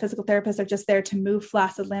 thinking that physical therapists are just there to move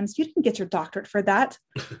flaccid limbs. You didn't get your doctorate for that.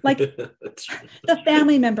 Like the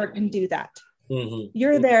family member can do that.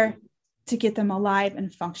 You're there to get them alive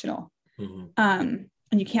and functional. And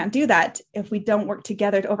you can't do that if we don't work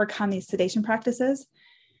together to overcome these sedation practices.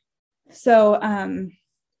 So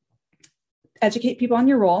educate people on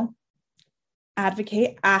your role,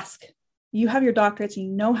 advocate, ask. You have your doctorates, you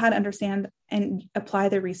know how to understand and apply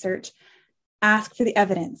the research. Ask for the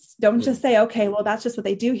evidence. Don't just say, okay, well, that's just what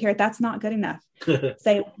they do here. That's not good enough.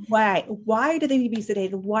 Say, why? Why do they need to be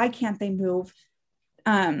sedated? Why can't they move?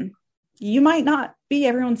 You might not be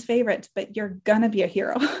everyone's favorite, but you're going to be a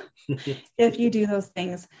hero if you do those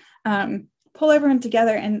things. Pull everyone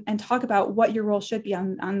together and talk about what your role should be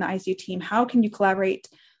on the ICU team. How can you collaborate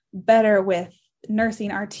better with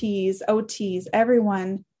nursing, RTs, OTs,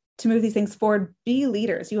 everyone to move these things forward? Be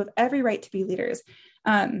leaders. You have every right to be leaders.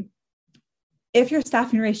 If your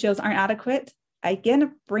staffing ratios aren't adequate,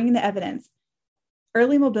 again, bring the evidence.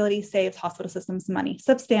 Early mobility saves hospital systems money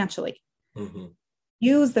substantially.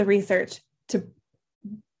 Use the research to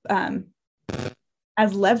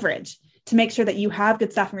as leverage to make sure that you have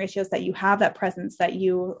good staffing ratios, that you have that presence, that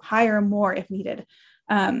you hire more if needed.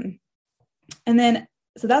 And then,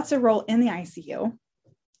 so that's your role in the ICU.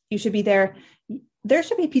 You should be there. There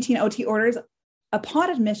should be PT and OT orders upon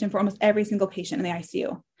admission for almost every single patient in the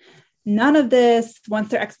ICU. None of this, once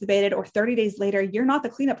they're extubated or 30 days later, you're not the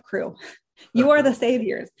cleanup crew. You are the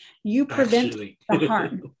saviors. You prevent the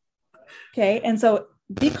harm. Okay. And so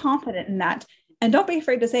be confident in that. And don't be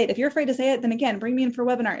afraid to say it. If you're afraid to say it, then again, bring me in for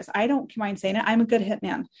webinars. I don't mind saying it. I'm a good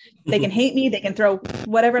hitman. They can hate me. They can throw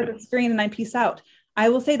whatever at the screen and I peace out. I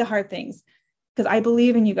will say the hard things because I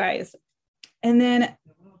believe in you guys. And then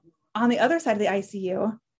on the other side of the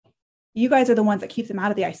ICU, you guys are the ones that keep them out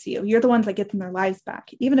of the ICU. You're the ones that get them their lives back.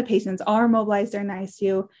 Even if patients are mobilized during the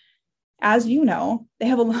ICU, as you know, they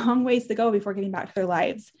have a long ways to go before getting back to their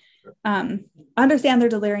lives. Understand their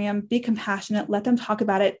delirium, be compassionate, let them talk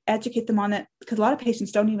about it, educate them on it, because a lot of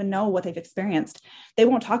patients don't even know what they've experienced. They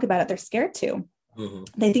won't talk about it. They're scared to. Mm-hmm.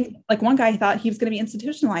 They think, like one guy thought he was going to be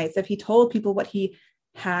institutionalized if he told people what he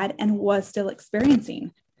had and was still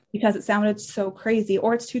experiencing because it sounded so crazy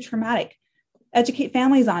or it's too traumatic. Educate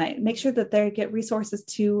families on it. Make sure that they get resources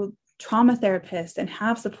to trauma therapists and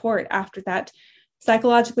have support after that,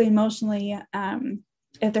 psychologically, emotionally.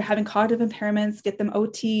 If they're having cognitive impairments, get them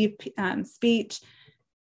OT, speech,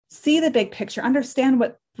 see the big picture, understand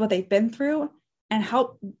what they've been through and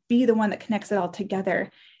help be the one that connects it all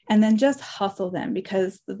together. And then just hustle them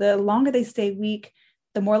because the longer they stay weak,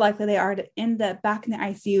 the more likely they are to end up back in the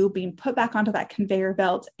ICU, being put back onto that conveyor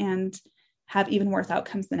belt and have even worse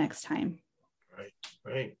outcomes the next time.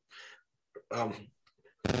 Right.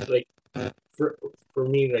 Like for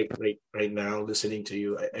me, like right now, listening to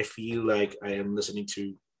you, I feel like I am listening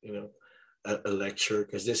to, a lecture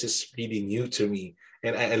because this is really new to me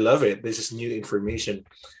and I love it. This is new information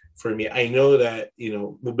for me. I know that,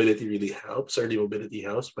 mobility really helps, early mobility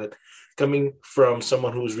helps, but coming from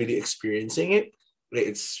someone who's really experiencing it,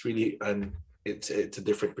 it's really, it's a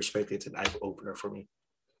different perspective. It's an eye opener for me.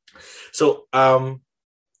 So,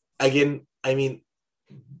 again, I mean,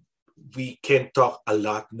 we can talk a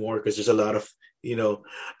lot more because there's a lot of,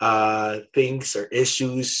 things or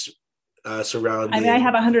issues surrounding. I mean, I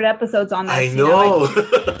have 100 episodes on this. I know.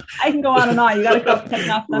 I can go on and on. You got to cut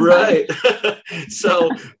off sometimes. Right. So,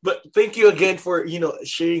 but thank you again for,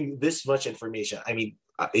 sharing this much information. I mean,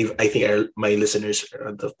 I think my listeners,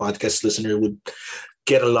 the podcast listener would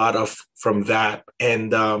get a lot from that. And,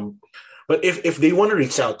 but if they want to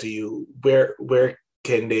reach out to you, where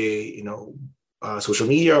can they, social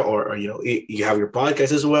media or you have your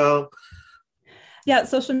podcast as well? Yeah,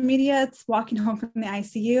 social media, it's Walking Home from the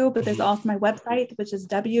ICU, but there's also my website, which is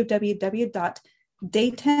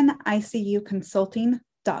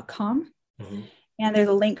www.daytonicuconsulting.com. Mm-hmm. And there's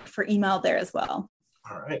a link for email there as well.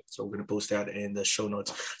 All right. So we're going to post that in the show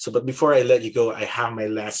notes. So, but before I let you go, I have my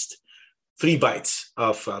last 3 bites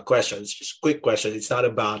of questions, just quick questions. It's not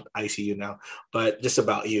about ICU now, but just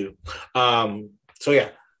about you.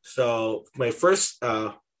 So my first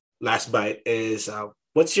last bite is,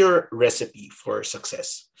 what's your recipe for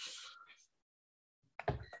success?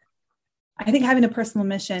 I think having a personal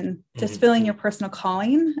mission, just feeling your personal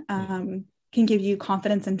calling, can give you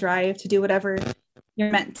confidence and drive to do whatever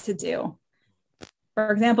you're meant to do.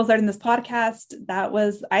 For example, starting this podcast,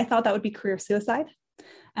 I thought that would be career suicide.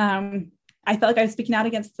 I felt like I was speaking out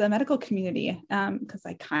against the medical community because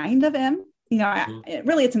I kind of am.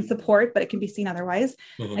 It's in support, but it can be seen otherwise,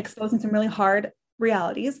 exposing some really hard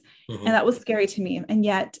realities. And that was scary to me. And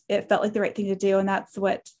yet it felt like the right thing to do. And that's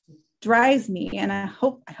what drives me. And I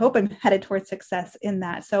hope I'm headed towards success in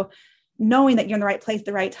that. So knowing that you're in the right place,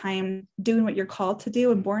 the right time, doing what you're called to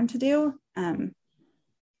do and born to do,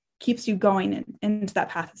 keeps you going into that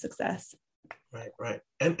path of success. Right.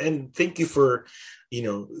 And thank you for,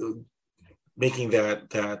 making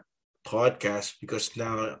that podcast, because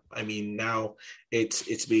now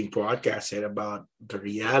it's being broadcasted about the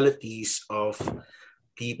realities of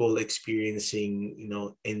people experiencing,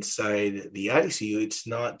 inside the ICU. It's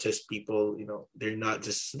not just people, they're not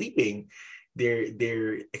just sleeping,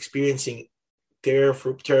 they're experiencing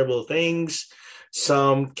terrible things.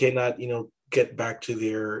 Some cannot, get back to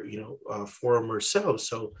their, former selves.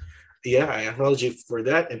 So yeah, I acknowledge you for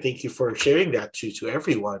that. And thank you for sharing that to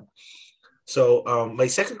everyone. So my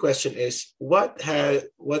second question is,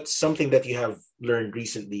 what's something that you have learned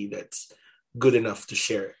recently that's good enough to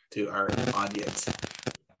share to our audience?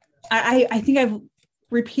 I think I've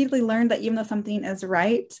repeatedly learned that even though something is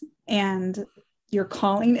right and you're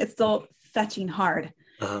calling, it's still fetching hard.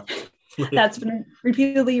 That's been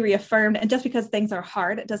repeatedly reaffirmed. And just because things are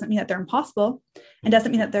hard, it doesn't mean that they're impossible, and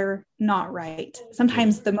doesn't mean that they're not right.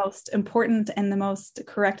 Sometimes the most important and the most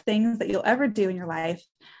correct things that you'll ever do in your life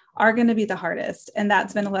are going to be the hardest. And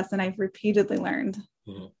that's been a lesson I've repeatedly learned.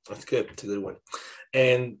 That's good. It's a good one.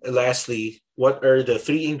 And lastly, what are the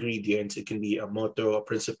 3 ingredients? It can be a motto, a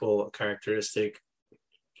principle, a characteristic,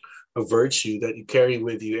 a virtue that you carry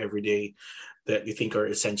with you every day that you think are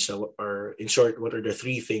essential, or in short, what are the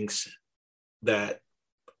 3 things that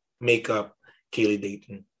make up Kaylee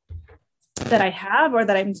Dayton? That I have, or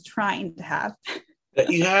that I'm trying to have? That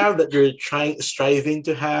you have, that you're striving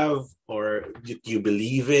to have, or you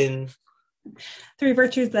believe in? 3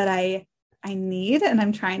 virtues that I need and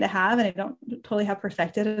I'm trying to have, and I don't totally have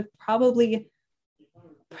perfected. Probably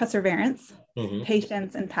perseverance,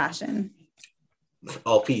 patience, and passion.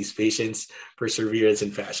 All P's: patience, perseverance,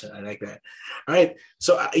 and passion. I like that. All right.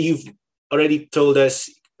 So you've already told us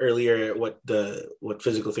earlier what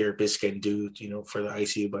physical therapists can do, for the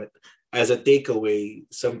ICU. But as a takeaway,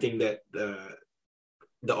 something that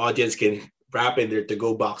the audience can wrap in their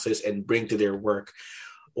to-go boxes and bring to their work,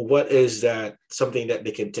 what is that something that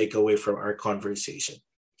they can take away from our conversation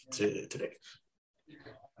today?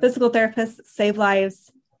 Physical therapists save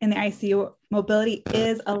lives in the ICU. Mobility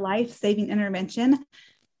is a life-saving intervention.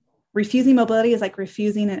 Refusing mobility is like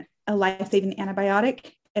refusing a life-saving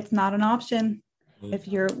antibiotic. It's not an option. If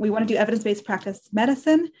we want to do evidence-based practice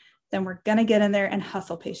medicine, then we're going to get in there and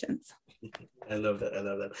hustle patients. I love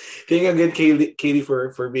that. Thank you again,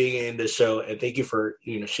 Kaylee, for being in the show, and thank you for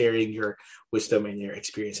sharing your wisdom and your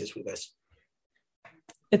experiences with us.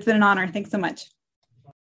 It's been an honor. Thanks so much.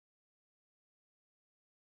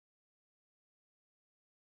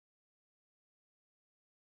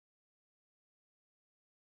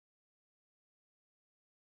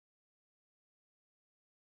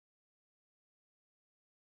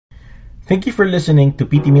 Thank you for listening to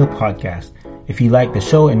PT Meal Podcast. If you like the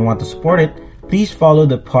show and want to support it, please follow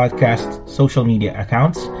the podcast social media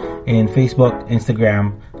accounts in Facebook,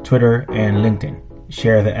 Instagram, Twitter, and LinkedIn.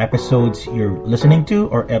 Share the episodes you're listening to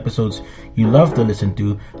or episodes you love to listen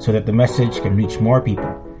to so that the message can reach more people.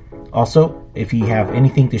 Also, if you have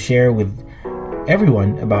anything to share with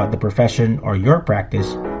everyone about the profession or your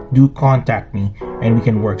practice, do contact me and we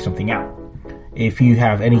can work something out. If you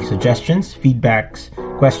have any suggestions, feedbacks,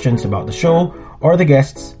 questions about the show or the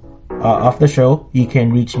guests of the show, you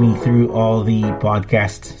can reach me through all the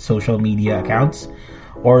podcast social media accounts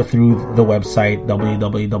or through the website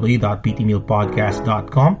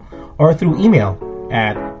www.ptmealpodcast.com or through email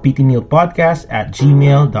at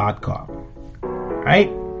ptmealpodcast@gmail.com. All right,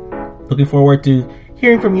 looking forward to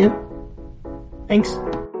hearing from you. Thanks.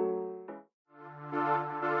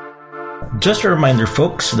 Just a reminder,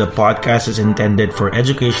 folks, the podcast is intended for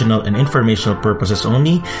educational and informational purposes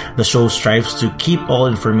only. The show strives to keep all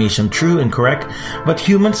information true and correct, but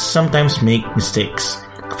humans sometimes make mistakes.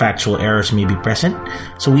 Factual errors may be present,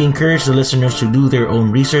 so we encourage the listeners to do their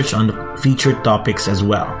own research on the featured topics as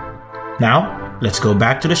well. Now, let's go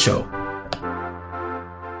back to the show.